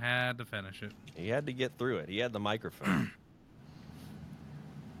 Sam had to finish it. He had to get through it. He had the microphone.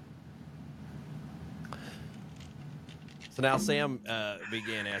 So now Sam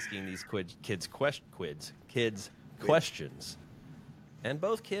began asking these kids questions. And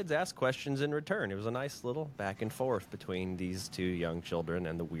both kids asked questions in return. It was a nice little back and forth between these two young children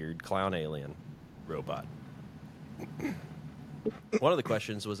and the weird clown alien robot. One of the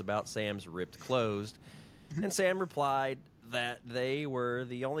questions was about Sam's ripped clothes, and Sam replied that they were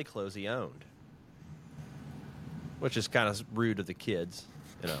the only clothes he owned. Which is kind of rude of the kids,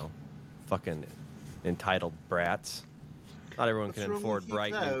 you know, fucking entitled brats. Not everyone What's can wrong afford with your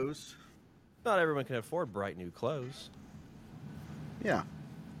bright new, clothes? not everyone can afford bright new clothes. Yeah.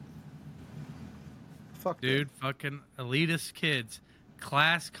 Fuck Dude, fucking elitist kids.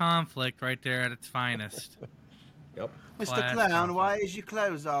 Class conflict right there at its finest. Yep. that. Mr. class Clown, conflict. why is your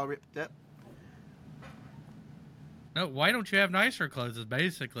clothes all ripped up? No, why don't you have nicer clothes, is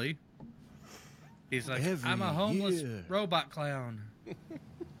basically. He's like, Every I'm a homeless year. robot clown.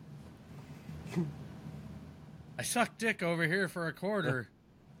 I suck dick over here for a quarter.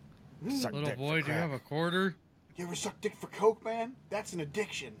 Suck Little dick for boy, do you crack. have a quarter? You ever suck dick for coke, man? That's an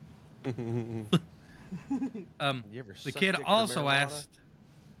addiction. You ever The suck kid dick for also marijuana? asked.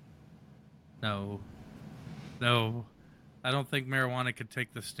 No. I don't think marijuana could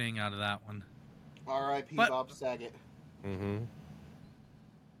take the sting out of that one. R.I.P. What? Bob Saget. Mm-hmm.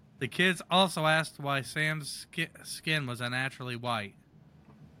 The kids also asked why Sam's skin was unnaturally white.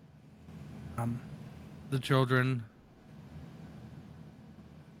 The children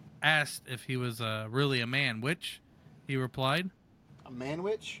asked if he was really a man, which he replied, A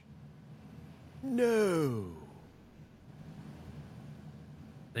manwich? No.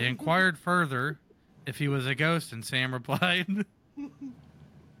 They inquired further if he was a ghost, and Sam replied,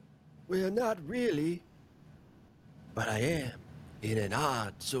 Well, not really. But I am, in an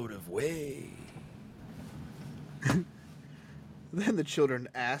odd sort of way. Then the children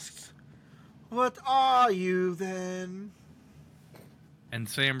asked, What are you then? and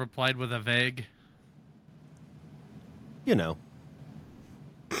Sam replied with a vague, You know.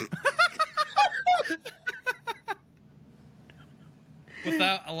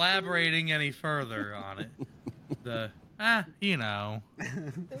 without elaborating any further on it. You know.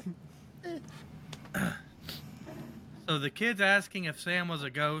 So the kids asking if Sam was a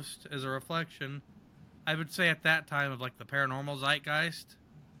ghost is a reflection, I would say at that time, of like the paranormal zeitgeist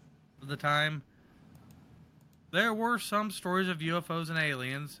of the time. There were some stories of UFOs and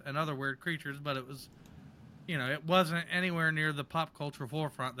aliens and other weird creatures, but it was, it wasn't anywhere near the pop culture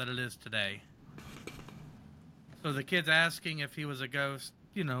forefront that it is today. So the kids asking if he was a ghost,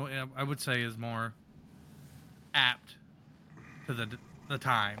 I would say is more apt to the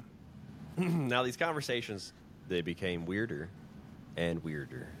time. Now these conversations, they became weirder and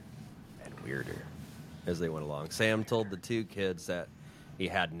weirder and weirder as they went along. Sam told the two kids that he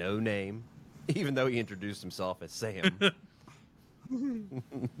had no name, even though he introduced himself as Sam.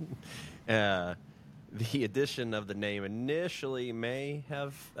 The addition of the name initially may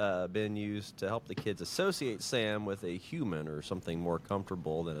have been used to help the kids associate Sam with a human or something more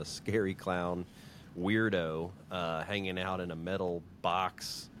comfortable than a scary clown weirdo hanging out in a metal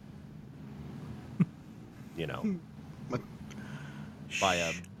box,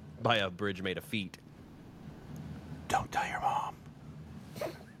 by a bridge made of feet. Don't tell your mom.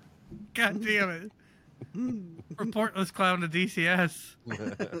 God damn it. Report this clown to DCS.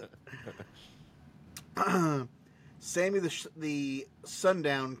 Sammy the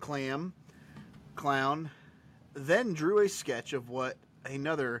Sundown Clown then drew a sketch of what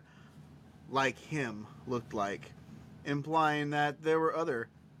another like him looked like, implying that there were other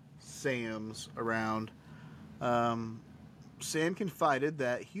Sams around. Sam confided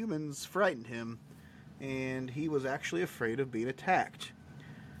that humans frightened him, and he was actually afraid of being attacked.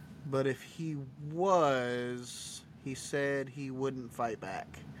 But if he was, he said he wouldn't fight back.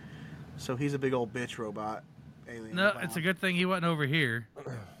 So he's a big old bitch robot alien. No, clown. it's a good thing he wasn't over here.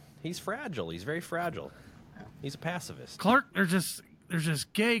 He's fragile. He's very fragile. He's a pacifist. Clark, there's this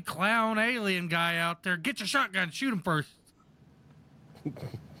gay clown alien guy out there. Get your shotgun, shoot him first.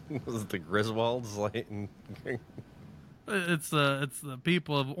 Was it the Griswolds? Like, It's the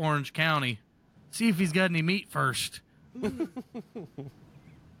people of Orange County. See if he's got any meat first.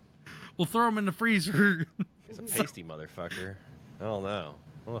 We'll throw him in the freezer. he's a pasty motherfucker. I don't know.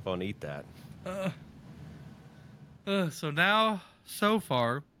 I don't know if I want to eat that. So now, so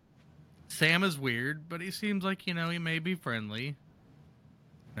far, Sam is weird, but he seems like, he may be friendly.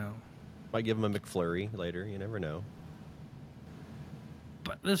 Might give him a McFlurry later. You never know.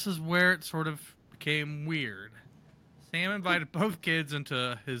 But this is where it sort of became weird. Sam invited both kids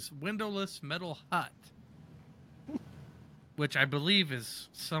into his windowless metal hut, which I believe is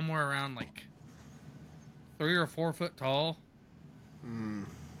somewhere around like 3 or 4 foot tall. And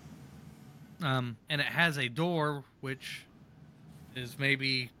it has a door which is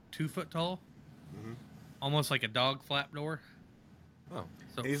maybe 2 foot tall, almost like a dog flap door. Oh,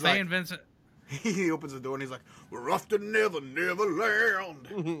 So He's Faye like- and Vincent. He opens the door and he's like, "We're off to Neverland."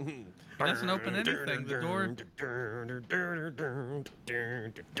 Doesn't open anything. The door.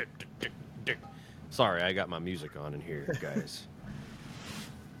 Sorry, I got my music on in here, guys.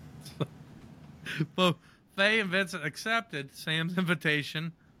 Well, Faye and Vincent accepted Sam's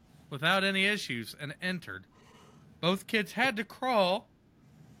invitation without any issues and entered. Both kids had to crawl,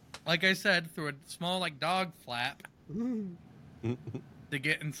 like I said, through a small like dog flap to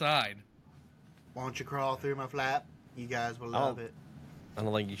get inside. Won't you crawl through my flap? You guys will love it. I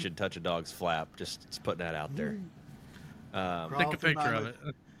don't think you should touch a dog's flap. Just putting that out there. Crawl Take a through picture my of it.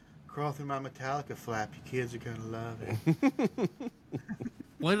 Crawl through my Metallica flap. You kids are gonna love it.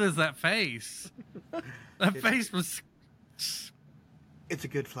 What is that face? That face was. It's a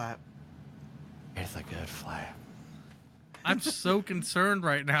good flap. It's a good flap. I'm so concerned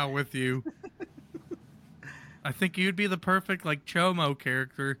right now with you. I think you'd be the perfect like Chomo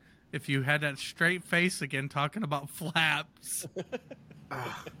character if you had that straight face again talking about flaps.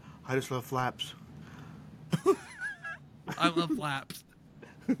 I just love flaps. I love flaps.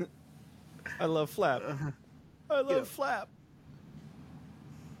 I love flap. I love Yeah. flap.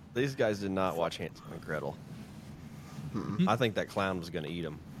 These guys did not watch Hansel and Gretel. I think that clown was going to eat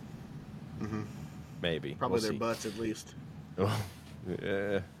them. Maybe. Probably We'll their see. butts at least.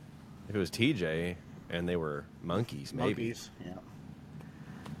 If it was TJ and they were monkeys, maybe. Monkeys. Yeah.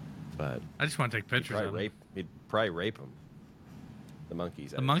 But I just want to take pictures of them. he'd probably rape them. The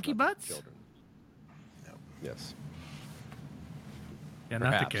monkeys. The monkey not the butts? Children. Yes. Yeah,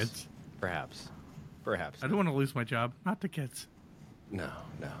 not the kids. Perhaps. I don't want to lose my job. Not the kids. No.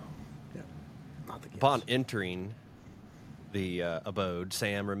 Not the kids. Upon entering the abode,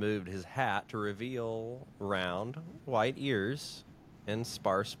 Sam removed his hat to reveal round white ears and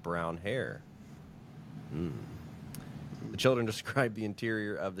sparse brown hair. The children described the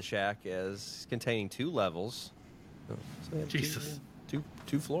interior of the shack as containing 2 levels. So they have Jesus.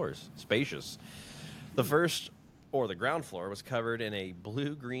 two floors, spacious. The first, or the ground floor, was covered in a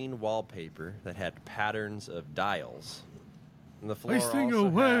blue-green wallpaper that had patterns of dials. And the floor Wasting also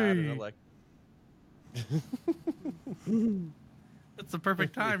had away. That's the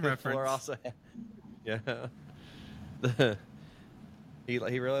perfect time the reference. floor also had,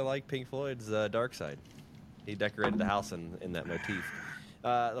 he really liked Pink Floyd's Dark Side. He decorated the house in that motif.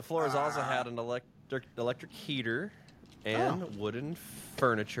 The floors also had an electric heater and wooden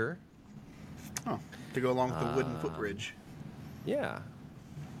furniture. Oh, to go along with the wooden footbridge. Yeah.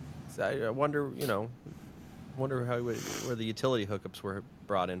 So I wonder, how where the utility hookups were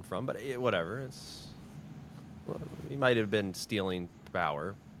brought in from, but whatever. He might have been stealing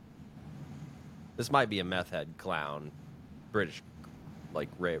power. This might be a meth head clown, British, like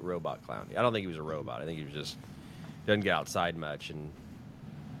robot clown. I don't think he was a robot. I think he was just doesn't get outside much and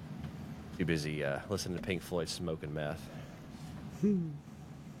too busy listening to Pink Floyd smoking meth.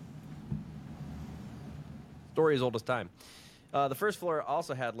 Story as old as time. The first floor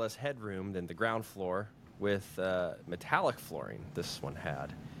also had less headroom than the ground floor with metallic flooring this one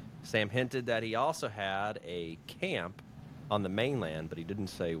had. Sam hinted that he also had a camp on the mainland, but he didn't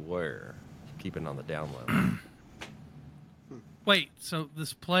say where. Keeping on the down low. Wait, so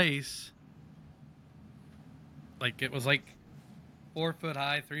this place, like, it was like 4 foot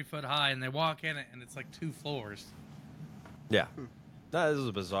high, 3 foot high, and they walk in it, and it's like 2 floors. Yeah. That is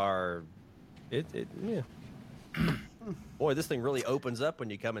a bizarre. Yeah. Boy, this thing really opens up when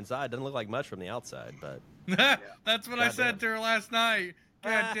you come inside. Doesn't look like much from the outside, but That's what I said to her last night.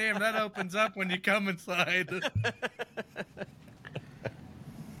 God damn, that opens up when you come inside.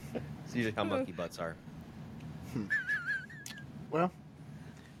 It's usually how monkey butts are. Well,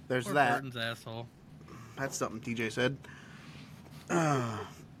 there's Poor that. Burton's asshole. That's something TJ said.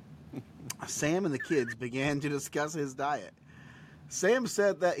 Sam and the kids began to discuss his diet. Sam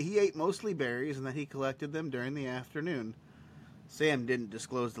said that he ate mostly berries and that he collected them during the afternoon. Sam didn't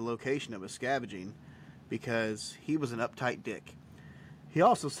disclose the location of his scavenging because he was an uptight dick. He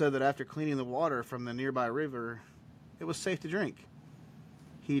also said that after cleaning the water from the nearby river, it was safe to drink.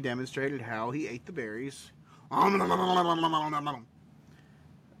 He demonstrated how he ate the berries.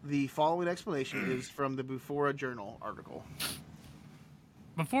 The following explanation is from the Bufora Journal article.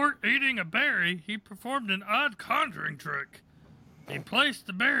 Before eating a berry, he performed an odd conjuring trick. He placed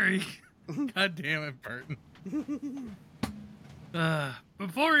the berry... God damn it, Burton.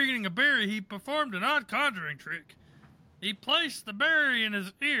 Before eating a berry, he performed an odd conjuring trick. He placed the berry in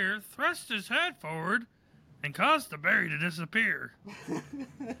his ear, thrust his head forward, and caused the berry to disappear.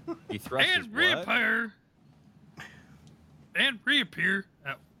 He thrust his And what? reappear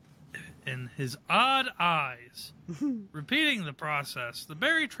in his odd eyes. Repeating the process, the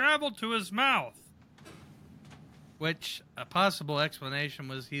berry traveled to his mouth. Which, a possible explanation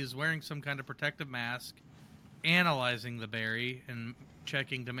was he was wearing some kind of protective mask, analyzing the berry, and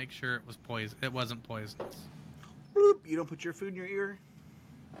checking to make sure it was it wasn't poisonous. Bloop, you don't put your food in your ear?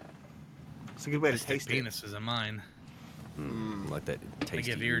 It's a good way I to stick taste it. penises in mine. Like that I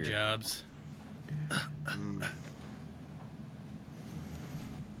tasty give ear jobs.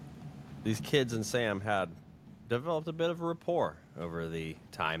 These kids and Sam had developed a bit of a rapport over the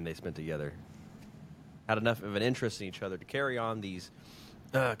time they spent together. Had enough of an interest in each other to carry on these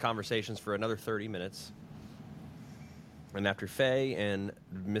conversations for another 30 minutes. And after Faye and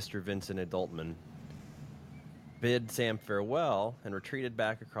Mr. Vincent Adultman bid Sam farewell and retreated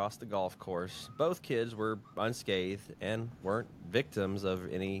back across the golf course, both kids were unscathed and weren't victims of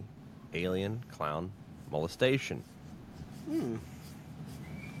any alien clown molestation.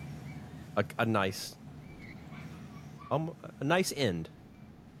 A nice end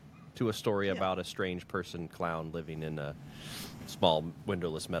to a story about a strange person clown living in a small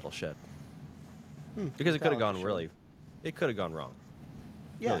windowless metal shed. Because it could have gone it could have gone wrong.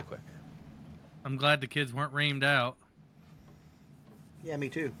 Yeah. Really quick. I'm glad the kids weren't reamed out. Yeah, me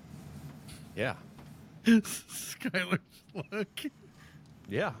too. Yeah. Skylar's look.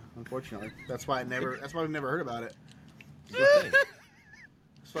 Yeah. Unfortunately, that's why we've never heard about it. Good thing.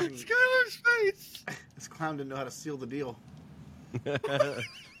 This, fucking, Skylar's face. this clown didn't know how to seal the deal.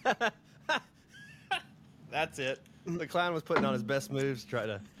 That's it. The clown was putting on his best moves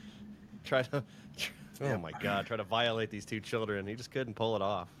to try to oh my god, try to violate these two children. He just couldn't pull it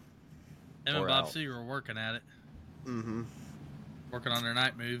off. Him and Or Bob out. Seger were working at it. Mm-hmm. Working on their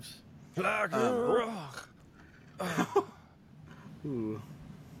night moves. Ooh.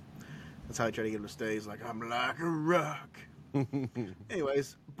 That's how I try to get him to stay. He's like, I'm like a rock.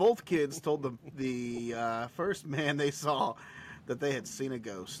 Anyways, both kids told the first man they saw that they had seen a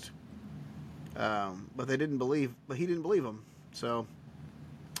ghost. But he didn't believe them. So,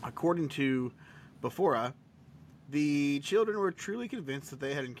 according to Bufora, the children were truly convinced that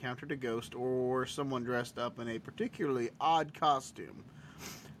they had encountered a ghost or someone dressed up in a particularly odd costume.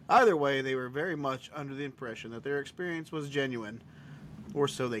 Either way, they were very much under the impression that their experience was genuine, or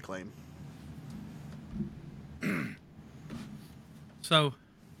so they claim. So,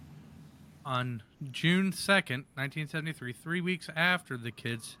 on June 2nd, 1973, 3 weeks after the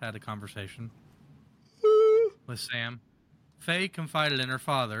kids had a conversation with Sam, Faye confided in her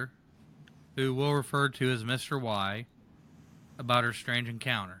father, who we'll refer to as Mr. Y, about her strange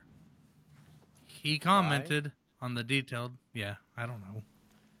encounter. He commented on the detailed... Yeah, I don't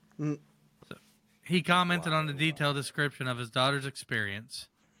know. So, he commented on the detailed description of his daughter's experience,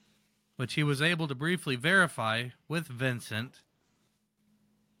 which he was able to briefly verify with Vincent,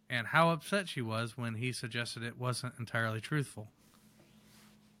 and how upset she was when he suggested it wasn't entirely truthful.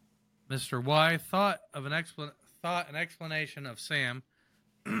 Mr. Y thought an explanation of Sam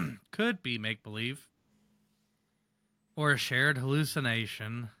could be make-believe, or a shared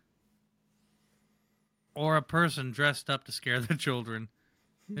hallucination, or a person dressed up to scare the children.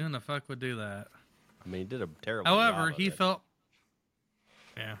 Who in the fuck would do that? I mean, he did a terrible However, job he of it, felt...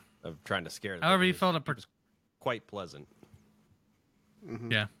 Yeah. of trying to scare them. However, he It felt was quite pleasant.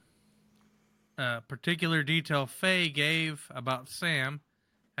 Yeah. Particular detail Faye gave about Sam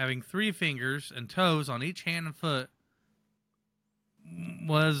having 3 fingers and toes on each hand and foot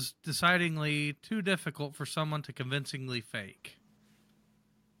was decidedly too difficult for someone to convincingly fake.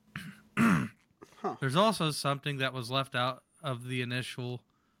 There's also something that was left out of the initial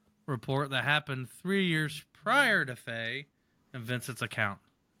report that happened 3 years prior to Faye and Vincent's account.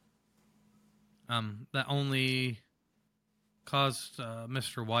 That only caused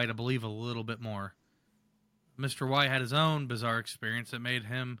Mr. Y to believe a little bit more. Mr. Y had his own bizarre experience that made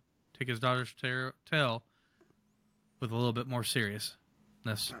him take his daughter's tale with a little bit more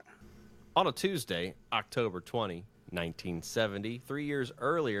seriousness. On a Tuesday, October 20, 1970, 3 years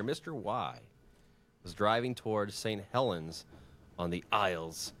earlier, Mr. Y was driving towards St. Helens on the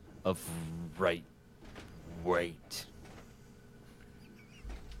Isles of Wight. White,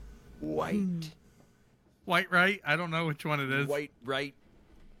 right? I don't know which one it is. White, right?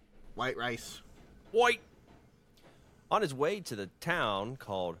 White rice. White. On his way to the town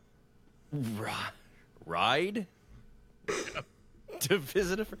called Ride to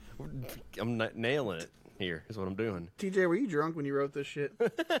visit a friend. I'm not nailing it here, is what I'm doing. TJ, were you drunk when you wrote this shit?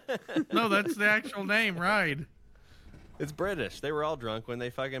 No, that's the actual name, Ride. It's British. They were all drunk when they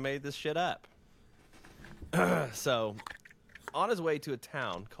fucking made this shit up. So, on his way to a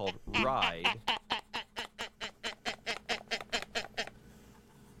town called Ride.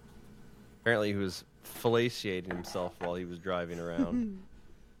 Apparently, he was fellaciating himself while he was driving around.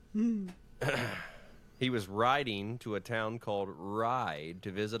 He was riding to a town called Ride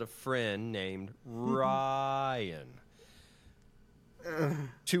to visit a friend named Ryan.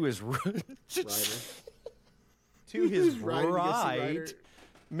 To his to his right,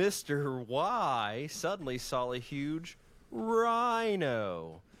 Mr. Y suddenly saw a huge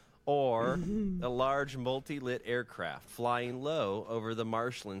rhino, or a large multi-lit aircraft flying low over the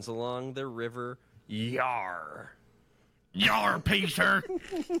marshlands along the river Yar. Yar, Peter!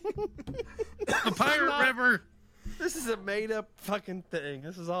 The Pirate River! This is a made-up fucking thing.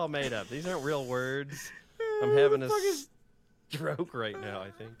 This is all made up. These aren't real words. I'm having a stroke right now,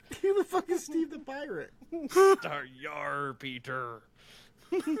 I think. Who the fuck is Steve the Pirate? Star Yar, Peter.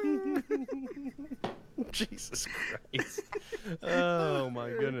 Jesus Christ. Oh, my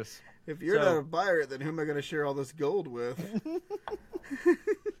goodness. If you're not a pirate, then who am I going to share all this gold with?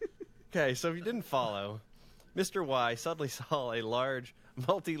 Okay, so if you didn't follow, Mr. Y suddenly saw a large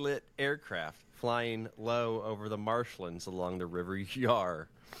multi-lit aircraft flying low over the marshlands along the river Yar.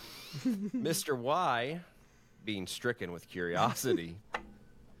 Mr. Y, being stricken with curiosity,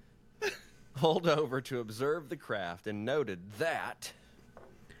 pulled over to observe the craft and noted that...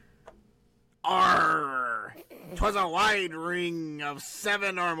 Arr! 'Twas a wide ring of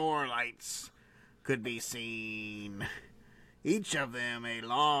 7 or more lights could be seen. Each of them a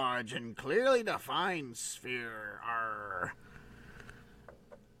large and clearly defined sphere. Arr!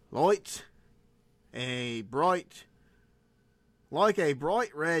 Light, like a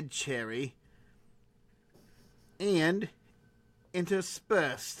bright red cherry, and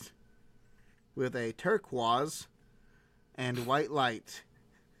interspersed with a turquoise and white light.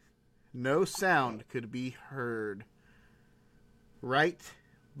 No sound could be heard. Right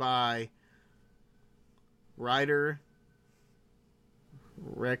by rider,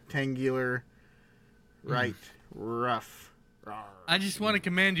 rectangular, right, rough. I just want to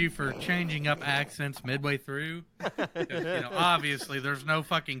commend you for changing up accents midway through. Obviously, there's no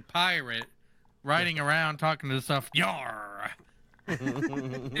fucking pirate riding around talking to stuff, yar,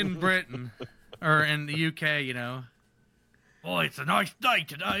 in Britain or in the UK, Boy, it's a nice day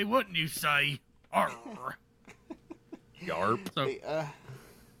today, wouldn't you say? Arr. Yarp. So,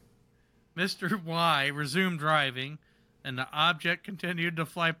 Mr. Y resumed driving, and the object continued to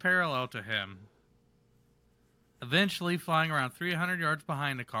fly parallel to him, eventually flying around 300 yards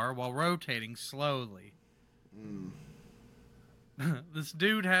behind the car while rotating slowly. This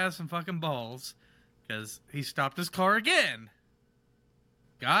dude has some fucking balls, because he stopped his car again,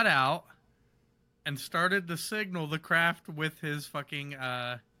 got out, and started to signal the craft with his fucking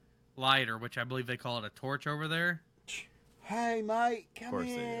lighter, which I believe they call it a torch over there. Hey, mate, come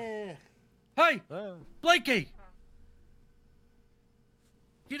here. Hey, Blakey!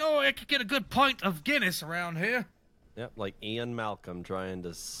 I could get a good pint of Guinness around here. Yep, like Ian Malcolm trying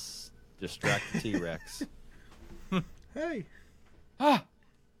to distract the T-Rex. Hey. Ah!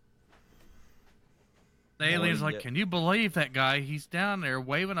 The alien's Boy, like, yeah. can you believe that guy? He's down there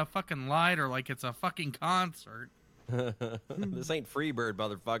waving a fucking lighter like it's a fucking concert. This ain't Freebird,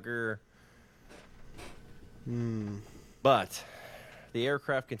 motherfucker. But the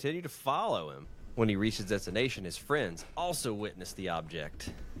aircraft continued to follow him When he reached his destination, his friends also witnessed the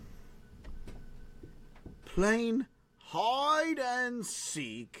object. Playing hide and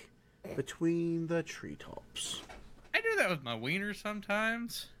seek between the treetops. I do that with my wiener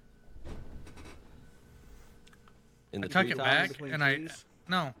sometimes. In the I tuck it treetops? back between and trees?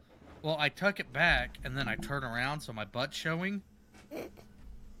 no. Well, I tuck it back and then I turn around so my butt's showing.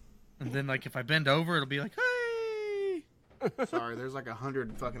 And then, like, if I bend over, it'll be like, hey! Sorry, there's like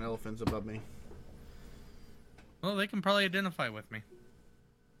 100 fucking elephants above me. Well, they can probably identify with me.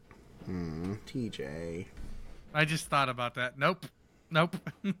 TJ. I just thought about that. Nope.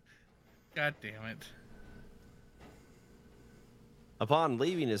 God damn it. Upon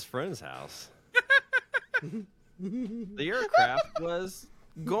leaving his friend's house, the aircraft was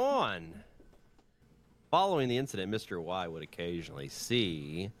gone. Following the incident, Mr. Y would occasionally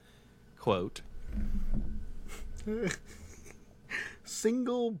see, quote,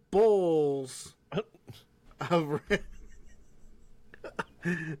 Single bowls of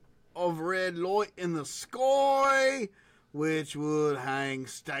red light in the sky, which would hang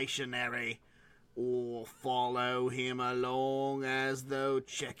stationary or follow him along as though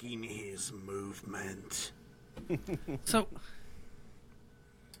checking his movement. So,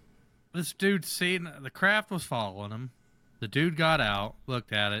 this dude seen the craft was following him. The dude got out,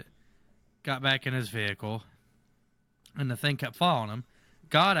 looked at it, got back in his vehicle, and the thing kept following him.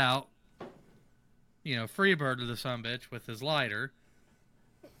 Got out, freebirded the sumbitch with his lighter.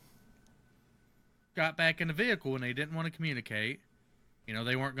 Got back in the vehicle and they didn't want to communicate.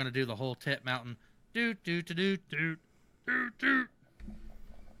 They weren't going to do the whole tip mountain. Doot, doot, doot, doot, doot, doot.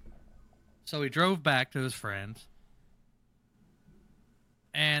 So he drove back to his friends.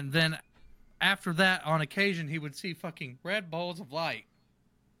 And then after that, on occasion, he would see fucking red balls of light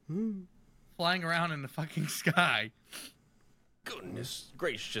flying around in the fucking sky. goodness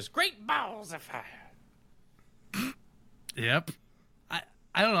gracious, great balls of fire. Yep.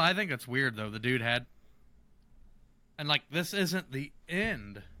 I don't know. I think it's weird, though. The dude had... And, like, this isn't the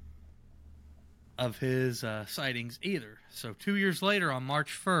end of his sightings either. So 2 years later, on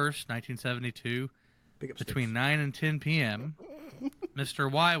March 1st, 1972, between 9 and 10 p.m., Mr.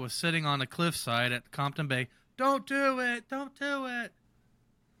 Y was sitting on a cliffside at Compton Bay. Don't do it! Don't do it!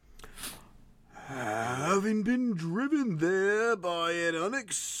 Having been driven there by an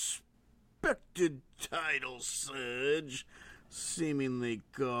unexpected tidal surge, seemingly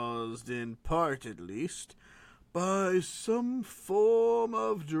caused in part at least by some form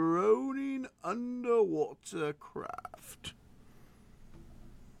of droning underwater craft.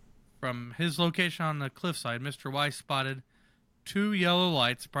 From his location on the cliffside, Mr. Y spotted two yellow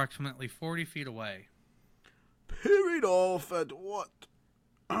lights approximately 40 feet away. Peering off at what?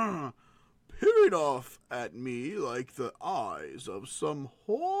 Peering off at me like the eyes of some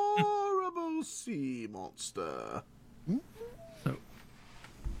horrible sea monster.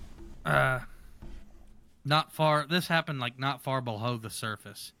 Not far. This happened not far below the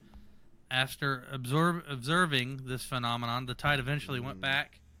surface. After observing this phenomenon, the tide eventually went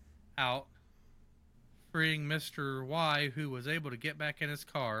back out, freeing Mr. Y, who was able to get back in his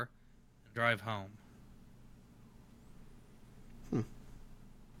car and drive home.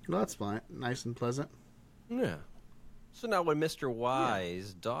 Well, that's fine. Nice and pleasant. Yeah. So now when Mr.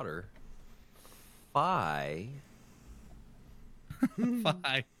 Y's daughter, Phi...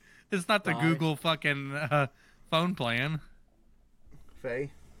 Bye. It's not the Bye. Google fucking phone plan.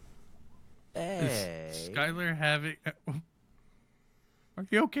 Faye? Hey. Is Skylar having... Are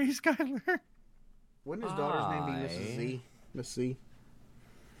you okay, Skylar? Wouldn't his daughter's name be Mrs. Z? Miss Z?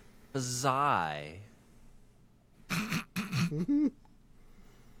 Fazai.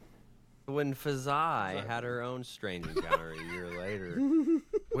 When Fazai had her own strange encounter a year later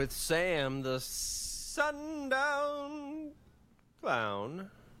with Sam, the Sundown Clown,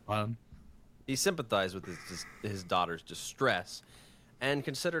 he sympathized with his daughter's distress and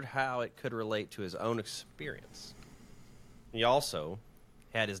considered how it could relate to his own experience. He also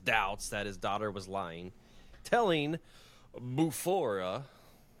had his doubts that his daughter was lying, telling Bufora,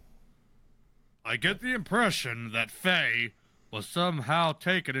 I get the impression that Faye was somehow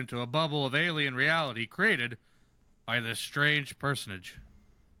taken into a bubble of alien reality created by this strange personage.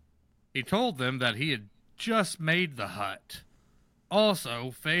 He told them that he had just made the hut.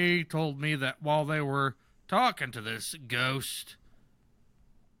 Also, Faye told me that while they were talking to this ghost,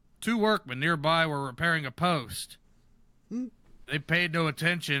 two workmen nearby were repairing a post. They paid no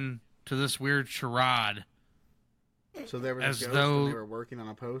attention to this weird charade, So there was As a ghost though- and they were working on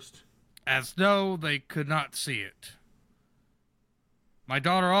a post? as though they could not see it. My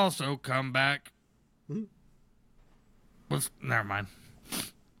daughter also come back. Never mind.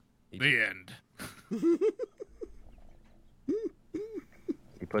 The end.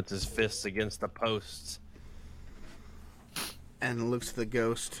 He puts his fists against the posts. And looks at the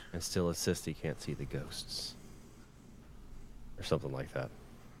ghost. And still insists he can't see the ghosts. Or something like that.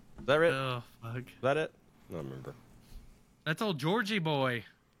 Is that it? Oh, fuck. Is that it? I don't remember. That's old Georgie boy.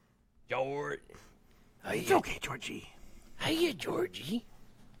 George. It's okay, Georgie. Hiya, Georgie.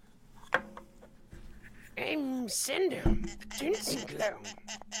 I'm Sundown Clown.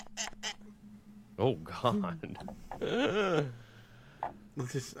 Oh, God.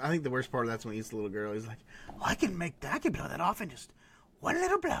 I think the worst part of that's when he's the little girl. He's like, "Oh, I can blow that off in just one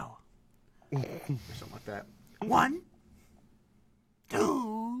little blow," or something like that. 1,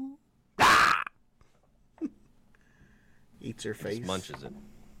 2, ah! Eats her face. Just munches it.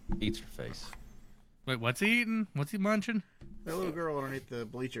 Eats her face. Wait, what's he eating? What's he munching? That little girl underneath the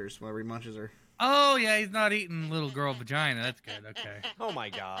bleachers whenever he munches her. Oh, yeah, he's not eating little girl vagina. That's good. Okay. Oh, my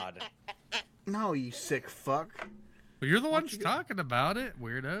God. No, you sick fuck. Well, you're the ones talking about it,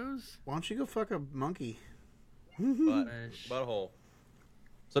 weirdos. Why don't you go fuck a monkey? Butthole.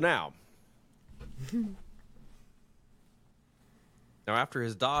 So now after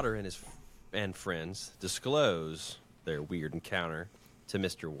his daughter and friends disclose their weird encounter to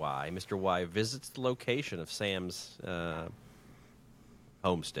Mr. Y, Mr. Y visits the location of Sam's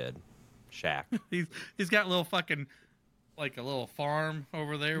homestead, shack. He's got a little fucking, like a little farm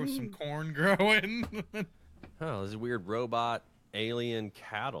over there with some corn growing. Oh, there's weird robot alien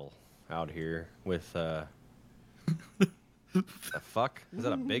cattle out here with the fuck? Is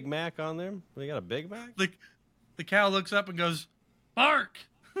that a Big Mac on them? They got a Big Mac? The cow looks up and goes, "Bark!"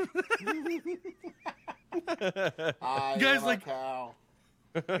 I Guys am like- a cow.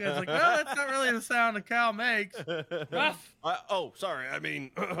 The guy's like, "Well, that's not really the sound a cow makes." Ruff. Oh, sorry. I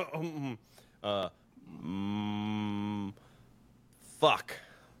mean, fuck.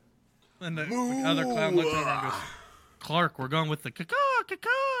 And the other clown looks over and goes, "Clark, we're going with the caw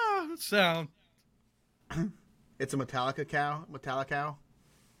sound." It's a Metallica cow.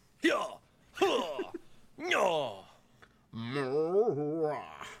 Yeah. No.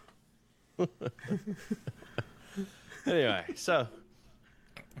 Anyway, so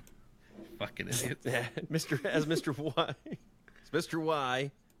Fucking idiot. Mr.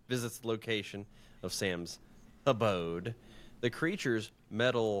 Y visits the location of Sam's abode, the creature's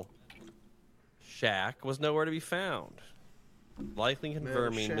metal shack was nowhere to be found, likely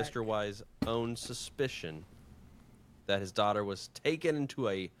confirming shack. Mr. Y's own suspicion that his daughter was taken into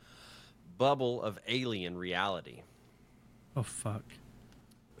a bubble of alien reality. Oh, fuck.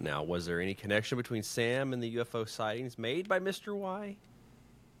 Now, was there any connection between Sam and the UFO sightings made by Mr. Y?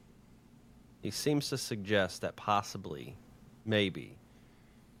 He seems to suggest that possibly, maybe,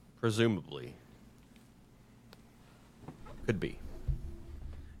 presumably, could be.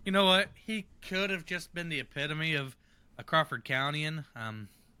 You know what? He could have just been the epitome of a Crawford Countyan,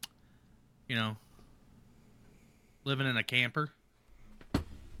 you know, living in a camper.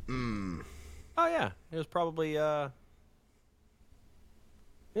 Oh, yeah. It was probably, yeah.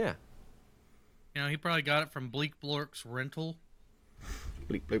 You know, he probably got it from Bleak Blork's rental.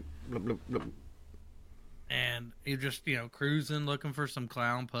 Bleep, bleep, blub, blub, blub. And he just, you know, cruising, looking for some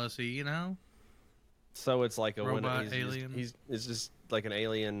clown pussy, you know? So it's like a Robot alien. It's just like an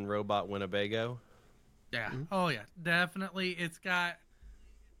alien robot Winnebago. Yeah. Oh, yeah. Definitely. It's got,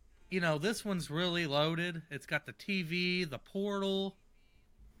 you know, this one's really loaded. It's got the TV, the portal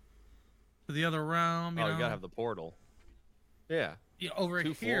to the other realm. You know? You gotta have the portal. Yeah. Yeah, over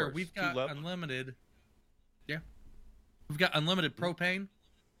 2 here, floors, we've 2 got levels. unlimited. Yeah. We've got unlimited propane.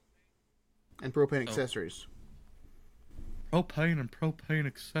 And propane accessories. Propane and propane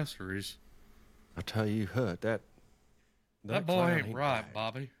accessories. I tell you what, that That boy clown ain't right,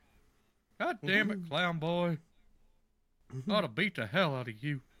 Bobby. God damn it, clown boy. Ought to beat the hell out of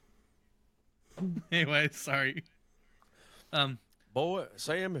you. Anyway, sorry. Boy,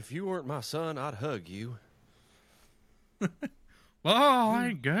 Sam, if you weren't my son, I'd hug you. Oh, I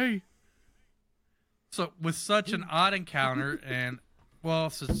ain't gay. So, with such an odd encounter, and, well,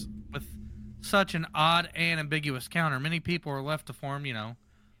 with such an odd and ambiguous counter, many people are left to form, you know,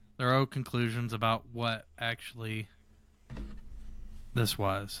 their own conclusions about what actually this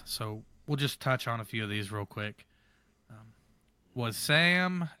was. So, we'll just touch on a few of these real quick. Was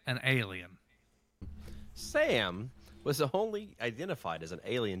Sam an alien? Sam was only identified as an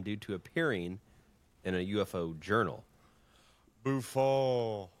alien due to appearing in a UFO journal.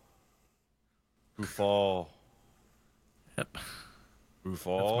 Buffon. Yep.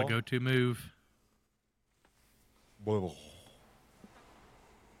 Buffon. That's my go-to move.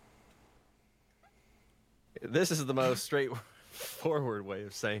 This is the most straightforward way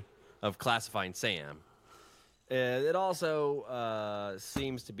of saying of classifying Sam. It also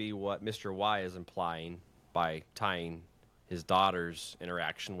seems to be what Mr. Y is implying by tying his daughter's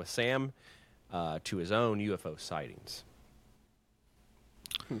interaction with Sam to his own UFO sightings.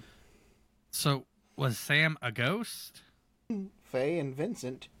 So, was Sam a ghost? Faye and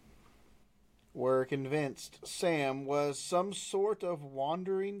Vincent were convinced Sam was some sort of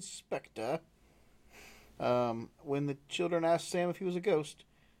wandering specter. When the children asked Sam if he was a ghost,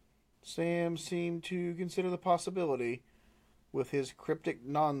 Sam seemed to consider the possibility with his cryptic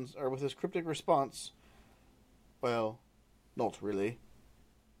response. Well, not really.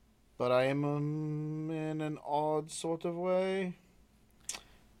 But I am in an odd sort of way.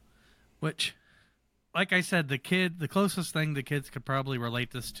 Which, like I said, the closest thing the kids could probably relate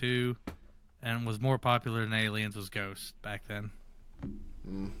this to, and was more popular than aliens, was Ghost back then.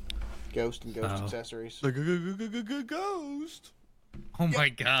 Ghost and Ghost accessories. Ghost. Oh my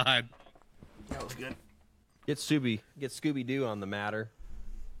god. That was good. Get Scooby-Doo on the matter.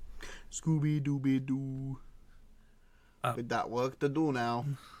 Scooby-Dooby-Doo. With that work to do now.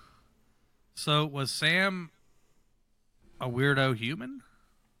 So, was Sam a weirdo human?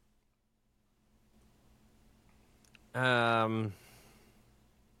 I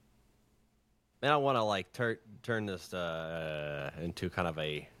don't want to like turn this into kind of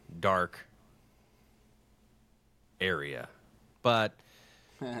a dark area, but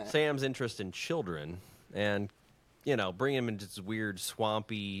Sam's interest in children and bring him into this weird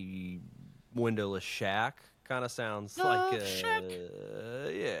swampy windowless shack kind of sounds like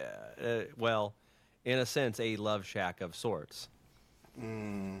well, in a sense, a love shack of sorts.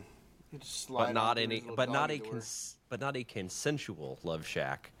 But not a consensual love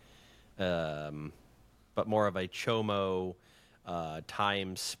shack, but more of a chomo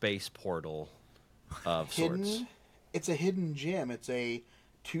time space portal of sorts. It's a hidden gem. It's a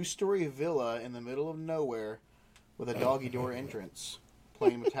 2-story villa in the middle of nowhere with a doggy door entrance,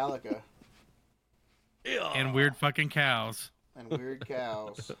 playing Metallica. And weird fucking cows. And weird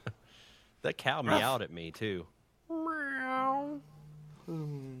cows. That cow meowed at me too.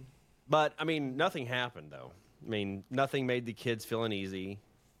 But I mean, nothing happened though. I mean, nothing made the kids feel uneasy.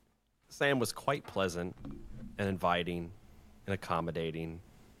 Sam was quite pleasant and inviting and accommodating.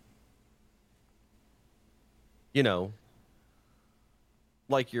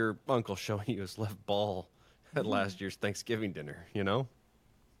 Like your uncle showing you his left ball at last year's Thanksgiving dinner,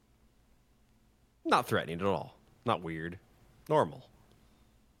 Not threatening at all. Not weird. Normal.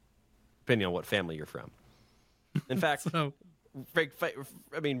 Depending on what family you're from. In fact,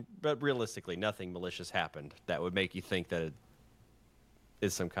 but realistically, nothing malicious happened that would make you think that it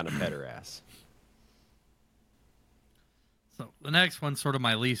is some kind of pederast. So the next one's sort of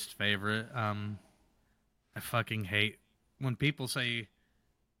my least favorite. I fucking hate when people say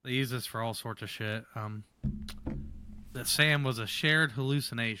they use this for all sorts of shit. That Sam was a shared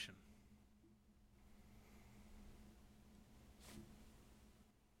hallucination.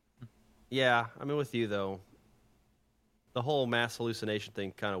 Yeah, I'm with you though. The whole mass hallucination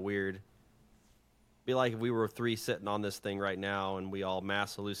thing kind of weird. Be like if we were 3 sitting on this thing right now and we all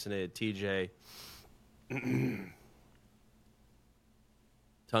mass hallucinated TJ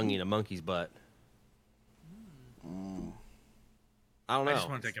tonguing a monkey's butt. I don't know. I just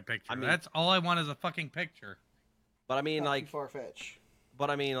want to take a picture. That's all I want is a fucking picture. But I mean, like, far-fetched. But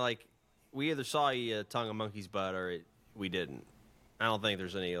I mean, like, we either saw you tongue a monkey's butt or we didn't. I don't think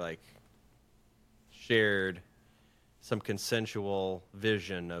there's any like shared, some consensual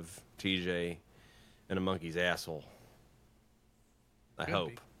vision of TJ and a monkey's asshole. I hope.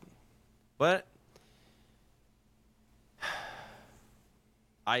 be. But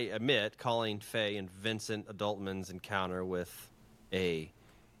I admit calling Faye and Vincent Adultman's encounter with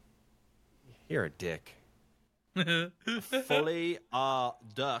you're a dick. Fully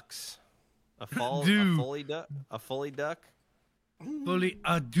ducks. A fully duck. Fully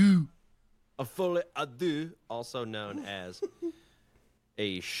ado. A fully ado, also known as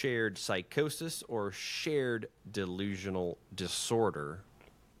a shared psychosis or shared delusional disorder,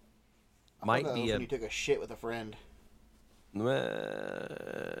 might be when you took a shit with a friend.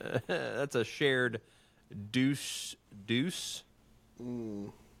 That's a shared deuce.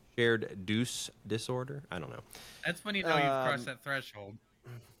 Shared deuce disorder. I don't know. That's when you know you've crossed that threshold.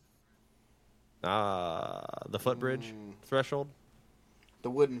 The footbridge threshold. The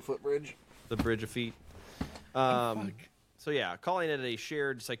wooden footbridge. The bridge of feet. So yeah, calling it a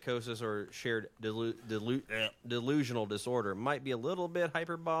shared psychosis or shared delusional disorder might be a little bit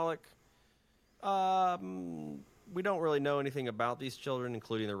hyperbolic. We don't really know anything about these children,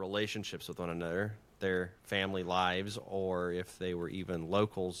 including their relationships with one another. their family lives, or if they were even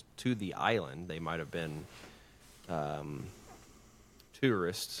locals to the island. They might have been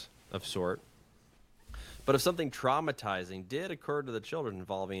tourists of sort. But if something traumatizing did occur to the children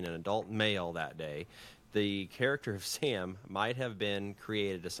involving an adult male that day, the character of Sam might have been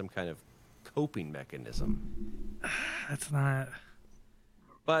created as some kind of coping mechanism. That's not.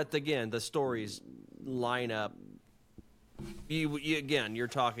 But again, the stories line up. You're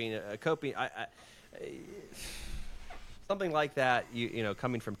talking a coping. Something like that. You know,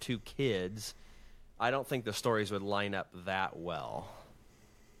 coming from two kids, I don't think the stories would line up that well.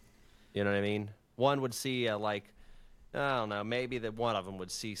 You know what I mean? One would see I don't know, maybe that one of them would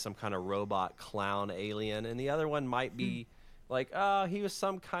see some kind of robot clown alien, and the other one might be like, oh, he was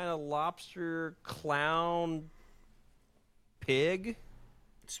some kind of lobster clown pig.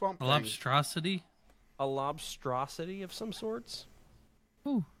 Swamp A Thing. lobstrosity? A lobstrosity of some sorts.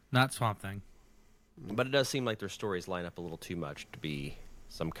 Ooh, not Swamp Thing. But it does seem like their stories line up a little too much to be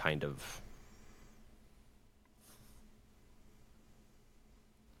some kind of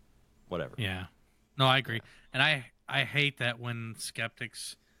whatever. Yeah. No, I agree. And I hate that when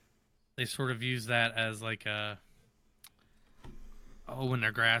skeptics, they sort of use that as like when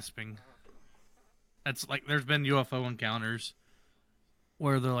they're grasping. That's like, there's been UFO encounters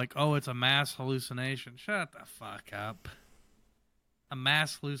where they're like, oh, it's a mass hallucination. Shut the fuck up. A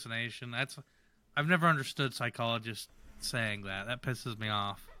mass hallucination. I've never understood psychologists saying that. That pisses me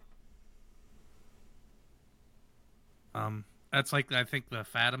off. That's like, I think the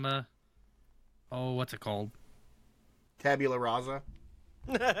Fatima. Oh, what's it called? Tabula rasa.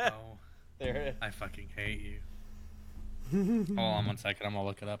 Oh, There. I fucking hate you. Hold on 1 second. I'm gonna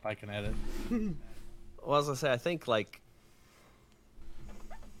look it up. I can edit. Well, as I say, I think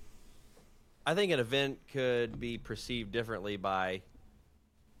an event could be perceived differently by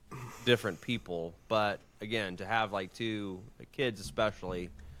different people, but again, to have like two kids especially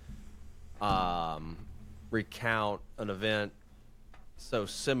recount an event so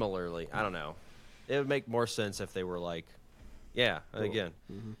similarly, I don't know. It would make more sense if they were like, yeah, again.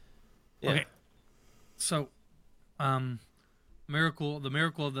 Mm-hmm. Yeah. Okay. So, the miracle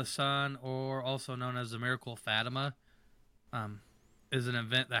of the sun, or also known as the miracle of Fatima, is an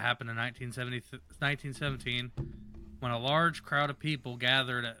event that happened in 1917 when a large crowd of people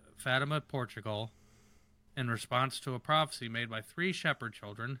gathered at Fatima, Portugal, in response to a prophecy made by 3 shepherd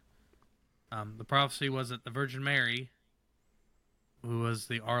children. The prophecy was that the Virgin Mary, who was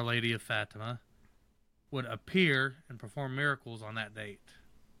the Our Lady of Fatima, would appear and perform miracles on that date.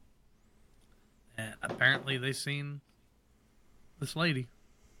 And apparently they seen this lady.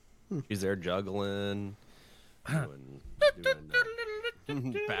 She's there juggling, doing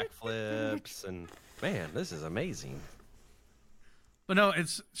backflips, and man, this is amazing. But no,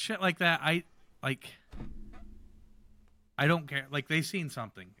 it's shit like that. I don't care. Like, they seen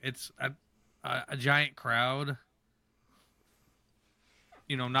something. It's a giant crowd.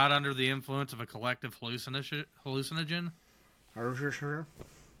 You know, not under the influence of a collective hallucinogen.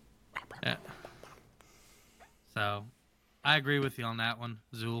 Yeah. So, I agree with you on that one,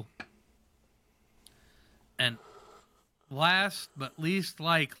 Zool. And last but least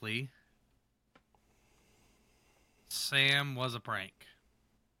likely, Sam was a prank.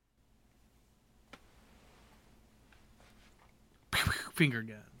 Finger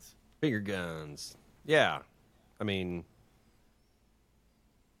guns. Finger guns. Yeah. I mean,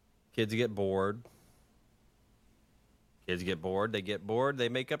 kids get bored. They get bored. They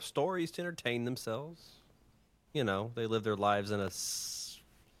make up stories to entertain themselves. You know, they live their lives in a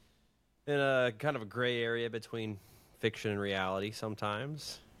kind of a gray area between fiction and reality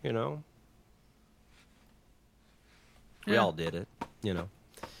sometimes, you know. We all did it, you know.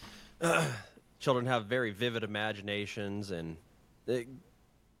 Children have very vivid imaginations, and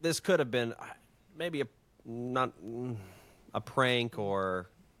this could have been maybe not a prank, or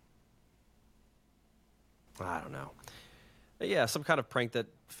I don't know. But yeah, some kind of prank that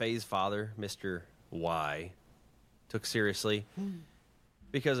Faye's father, Mr. Y, took seriously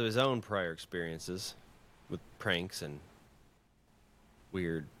because of his own prior experiences with pranks and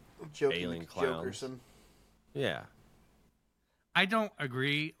weird alien clowns. Jokerson. Yeah. I don't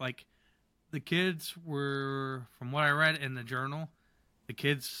agree. Like, the kids were, from what I read in the journal, the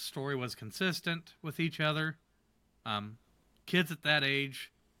kids' story was consistent with each other. Kids at that age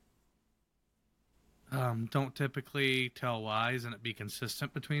don't typically tell lies and it be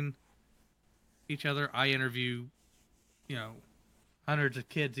consistent between each other. I interview, hundreds of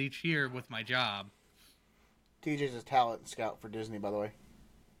kids each year with my job. TJ's a talent scout for Disney, by the way.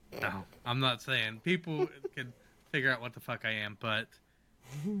 No, I'm not saying. People can figure out what the fuck I am, but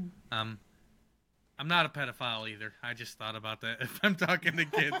I'm not a pedophile either. I just thought about that if I'm talking to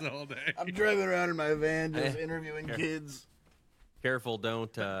kids all day. I'm driving around in my van just interviewing kids. Careful,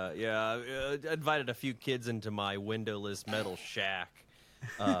 don't. I invited a few kids into my windowless metal shack.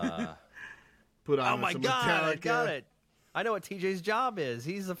 Put on Oh my some god, I Metallica. got it. I know what TJ's job is.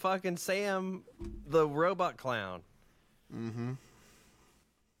 He's the fucking Sam, the robot clown. Mm-hmm.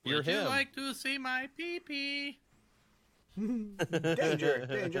 You're Would him. you like to see my pee-pee? Danger,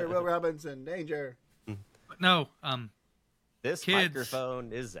 danger, Will Robinson, danger. But no, This kids.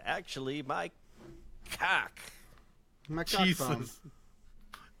 microphone is actually my cock. My cock phone. Jesus.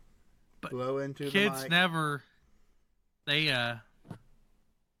 But Blow into the kids mic. never, I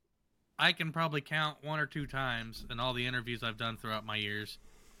can probably count 1 or 2 times in all the interviews I've done throughout my years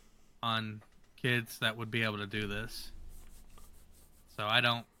on kids that would be able to do this. So I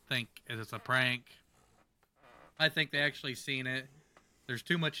don't think it's a prank. I think they actually seen it. There's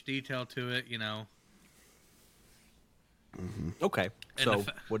too much detail to it, you know. Okay, And so the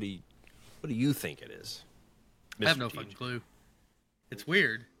fa- what do you think it is? I have Mr. no TJ? fucking clue. It's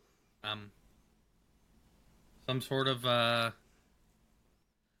weird. Some sort of not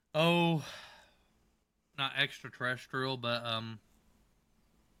extraterrestrial, but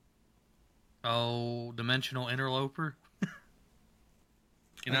dimensional interloper.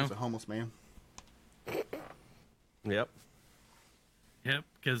 You know? It's a homeless man. Yep. Yep,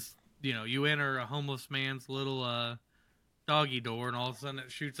 because you enter a homeless man's little doggy door, and all of a sudden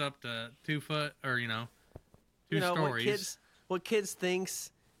it shoots up to 2 foot, or 2 stories. What kids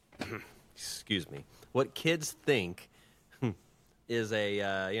thinks. Excuse me. What kids think is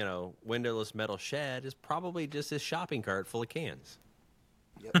a windowless metal shed is probably just his shopping cart full of cans.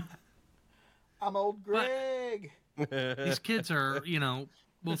 Yep. I'm old Greg. These kids are,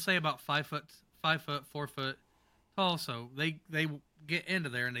 we'll say about 5 foot, 4 foot tall. So they get into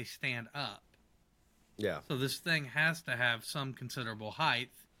there and they stand up. Yeah. So this thing has to have some considerable height.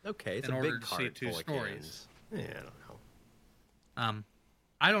 Okay, it's in a order big to see cart 2 full of stories. cans. Yeah, I don't know.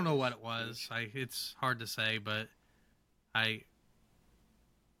 I don't know what it was. It's hard to say, but I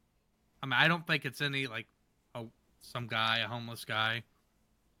don't think it's any some guy, a homeless guy.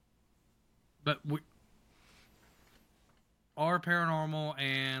 But our paranormal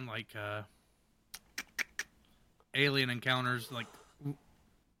and alien encounters,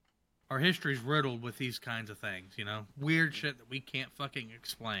 our history's riddled with these kinds of things, weird shit that we can't fucking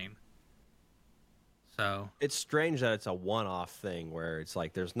explain. So It's strange that it's a one-off thing where it's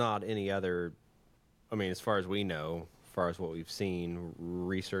like there's not any other. I mean, as far as we know, as far as what we've seen,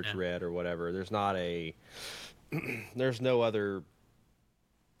 research read or whatever, there's not a. There's no other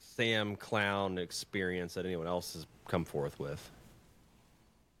Sam Clown experience that anyone else has come forth with.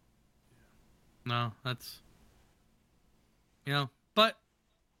 no, that's but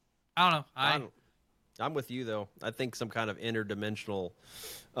I don't know. I'm with you though. I think some kind of interdimensional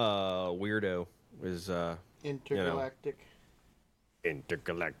weirdo is Intergalactic.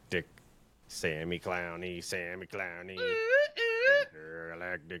 intergalactic Sammy Clowny.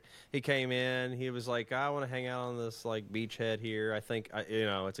 Intergalactic. He came in. He was like, I want to hang out on this beachhead here. I think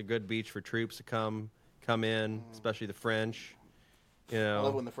it's a good beach for troops to come in, especially the French. I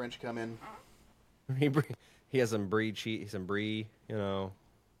love when the French come in. He has some brie cheese, some brie.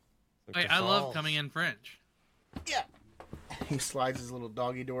 I love coming in French. Yeah. He slides his little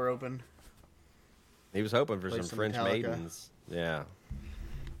doggy door open. He was hoping for Play some some French Metallica. maidens. Yeah.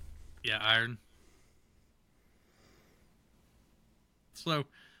 Yeah, iron. So,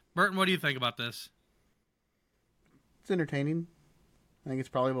 Burton, what do you think about this? It's entertaining. I think it's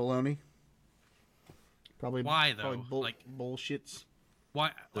probably baloney. Probably Why, though? Probably bullshits.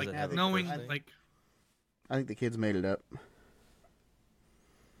 Why, Does it have a knowing, first name? I think the kids made it up.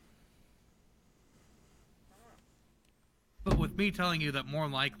 but with me telling you that more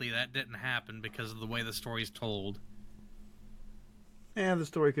than likely that didn't happen because of the way the story's told. Yeah, the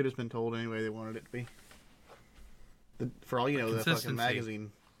story could have been told any way they wanted it to be. For all you know, the fucking Consistency.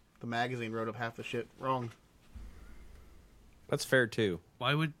 the magazine wrote up half the shit wrong. That's fair too.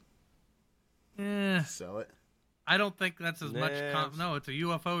 Why would? Sell it. I don't think that's as much. Nah. No, it's a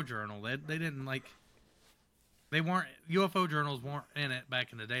UFO journal. They didn't They weren't UFO journals weren't in it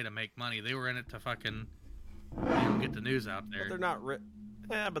back in the day to make money. They were in it to fucking get the news out there. But they're not written.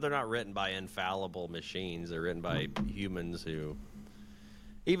 Yeah, but they're not written by infallible machines. They're written by humans who,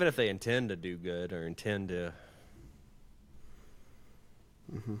 even if they intend to do good or intend to,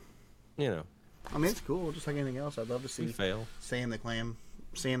 I mean, it's cool, just like anything else. I'd love to see fail. Sam the Clam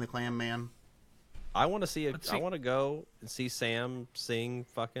Man. I want to see Let's see. I want to go and see Sam sing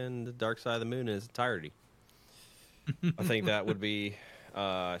fucking "The Dark Side of the Moon" in its entirety. I think that would be.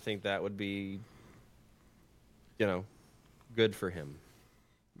 good for him.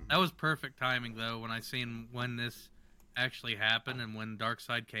 That was perfect timing, though, when I seen when this actually happened and when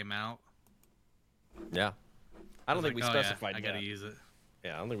Darkseid came out. Yeah. I don't think we specified I that. gotta use it.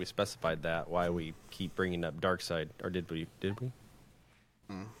 Yeah, I don't think we specified that, why we keep bringing up Darkseid. Or did we?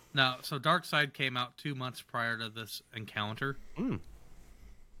 No, so Darkseid came out 2 months prior to this encounter.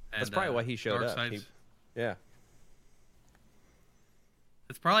 That's probably why he showed up. Yeah.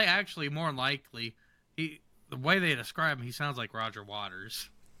 It's probably actually more likely. The way they describe him, he sounds like Roger Waters.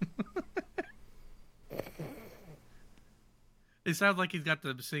 It sounds like he's got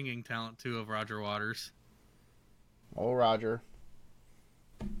the singing talent, too, of Roger Waters. Oh, Roger.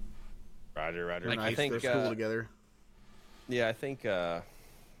 Roger. They're nice. I think They're school together. Yeah, I think. Yeah,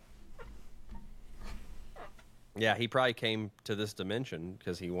 he probably came to this dimension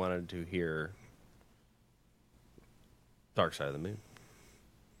because he wanted to hear Dark Side of the Moon.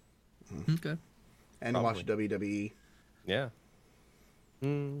 Okay. And Probably. watch WWE. Yeah.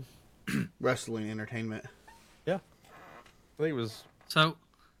 Wrestling entertainment. Yeah. I think it was. So,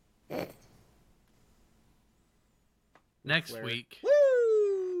 next Where? week,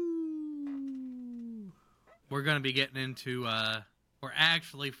 we're going to be getting into, we're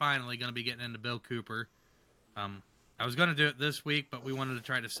actually finally going to be getting into Bill Cooper. I was going to do it this week, but we wanted to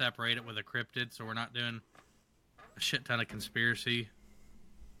try to separate it with a cryptid, so we're not doing a shit ton of conspiracy.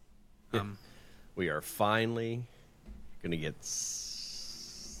 We are finally going to get so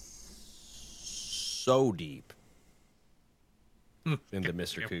deep into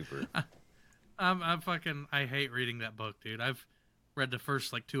Mr. Cooper. I hate reading that book, dude. I've read the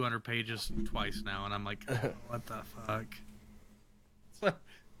first, 200 pages twice now, and I'm like, oh, what the fuck? So,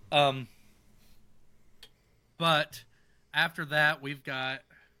 but after that, we've got a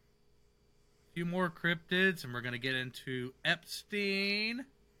few more cryptids, and we're going to get into Epstein.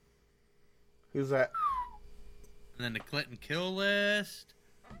 Who's that? And then the Clinton kill list.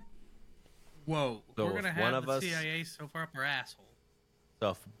 Whoa. So we're going to if one have of the us- CIA so far up our asshole. So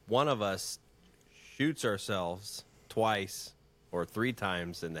if one of us shoots ourselves twice or 3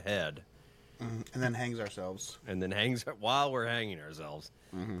 times in the head And then hangs ourselves. and then hangs while we're hanging ourselves,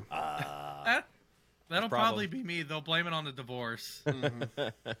 That'll probably be me. They'll blame it on the divorce.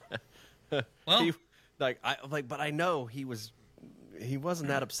 Well, but I know he wasn't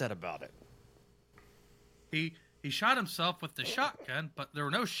that upset about it. he shot himself with the shotgun, but there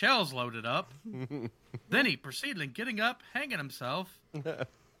were no shells loaded up. Then he proceeded in getting up, hanging himself And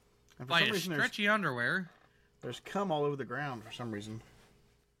for by some his reason, stretchy underwear. there's cum all over the ground for some reason.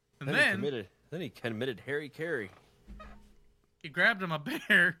 And Then then he committed Harry Carey. he grabbed him a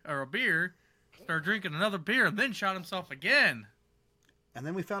beer, started drinking another beer, and then shot himself again. And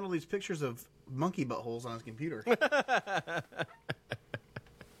then we found all these pictures of monkey buttholes on his computer.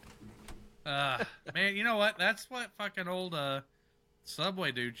 Man, you know what? That's what fucking old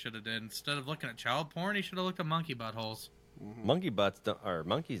Subway dude should have done. Instead of looking at child porn, he should have looked at monkey buttholes. Monkeys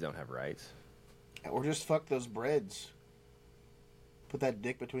don't have rights. Or just fuck those breads. Put that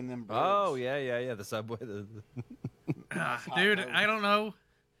dick between them breads. Oh yeah. The Subway. Dude, I don't know.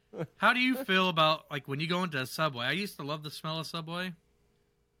 How do you feel about when you go into a Subway? I used to love the smell of Subway,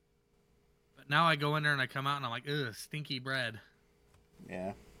 but now I go in there and I come out and I'm like, ugh, stinky bread.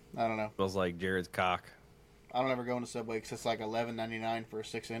 Yeah. I don't know. Smells like Jared's cock. I don't ever go into Subway because it's like $11.99 for a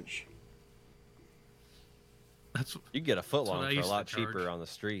 6-inch. That's You can get a foot That's what long I for a used to lot charge. cheaper on the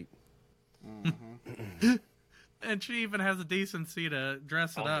street. and she even has the decency to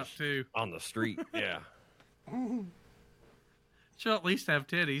dress it up too. On the street, yeah. She'll at least have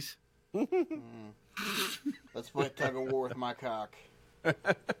titties. Let's play tug of war with my cock.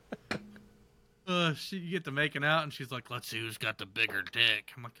 You get to making out, and she's like, "Let's see who's got the bigger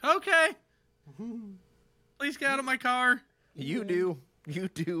dick." I'm like, "Okay, please get out of my car." You do.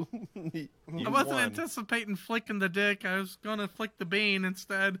 I wasn't anticipating flicking the dick. I was gonna flick the bean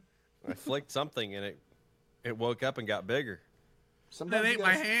instead. I flicked something and it woke up and got bigger. That Sometimes ain't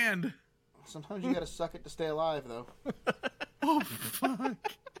my hand. Sometimes you gotta suck it to stay alive, though. Oh fuck!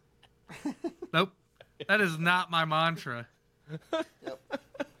 Nope, that is not my mantra. Yep.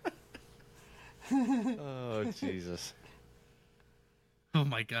 Oh Jesus! Oh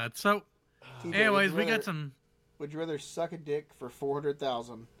my god. So, TJ, anyways, would we you got rather- some. Would you rather suck a dick for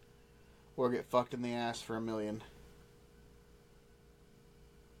 400,000 or get fucked in the ass for $1 million?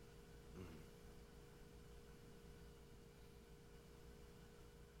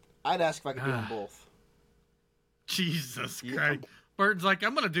 I'd ask if I could do them both. Jesus Christ. Burton's like,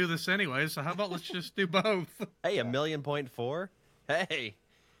 I'm gonna do this anyway, so how about let's just do both? Hey, $1.4 million? Hey,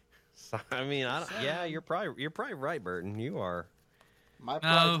 so, I mean, yeah, you're probably right, Burton. You are. My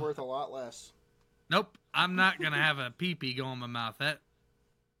pride's No. worth a lot less. Nope, I'm not gonna have a pee-pee go in my mouth.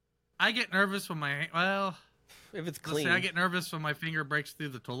 I get nervous when If it's let's clean. say I get nervous when my finger breaks through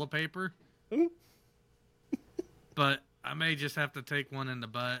the toilet paper. But I may just have to take one in the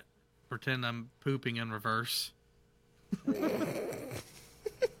butt, pretend I'm pooping in reverse.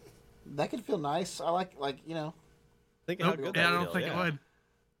 That could feel nice. I like you know. Think how good that I don't feel, think it would.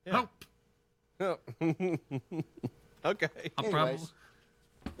 Yeah. Nope. Okay. I'll probably.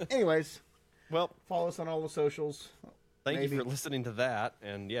 Anyways, Well, follow us on all the socials. thank Maybe. you for listening to that.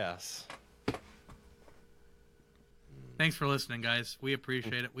 And yes, Thanks for listening, guys. We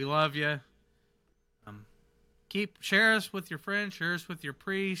appreciate it. We love you. Share us with your friends. Share us with your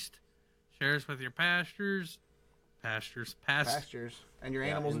priest. Share us with your pastors. Pastors. And your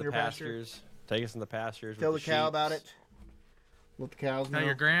yeah, animals in the your pasture. pastures. Take us in the pastures. Tell the with cow sheeps. about it. Let the cows know. Tell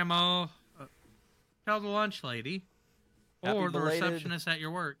your grandma. Tell the lunch lady. Happy Or the belated- receptionist at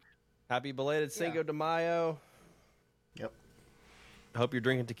your work. Happy belated Cinco de Mayo. Yep. I hope you're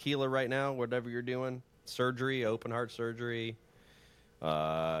drinking tequila right now, whatever you're doing. Surgery, open heart surgery.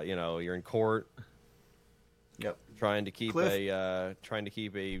 You're in court Yep. trying to keep Cliff. a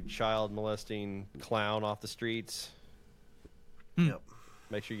child molesting clown off the streets. Yep.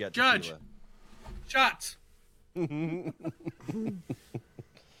 Make sure you got Judge. tequila. Shots.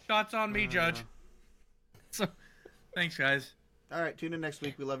 Shots on me, Judge. So, thanks, guys. All right. Tune in next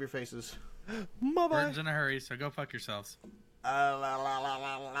week. We love your faces. Bye-bye. Burton's in a hurry, so go fuck yourselves.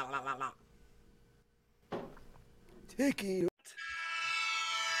 Taking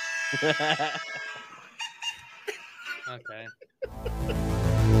Okay.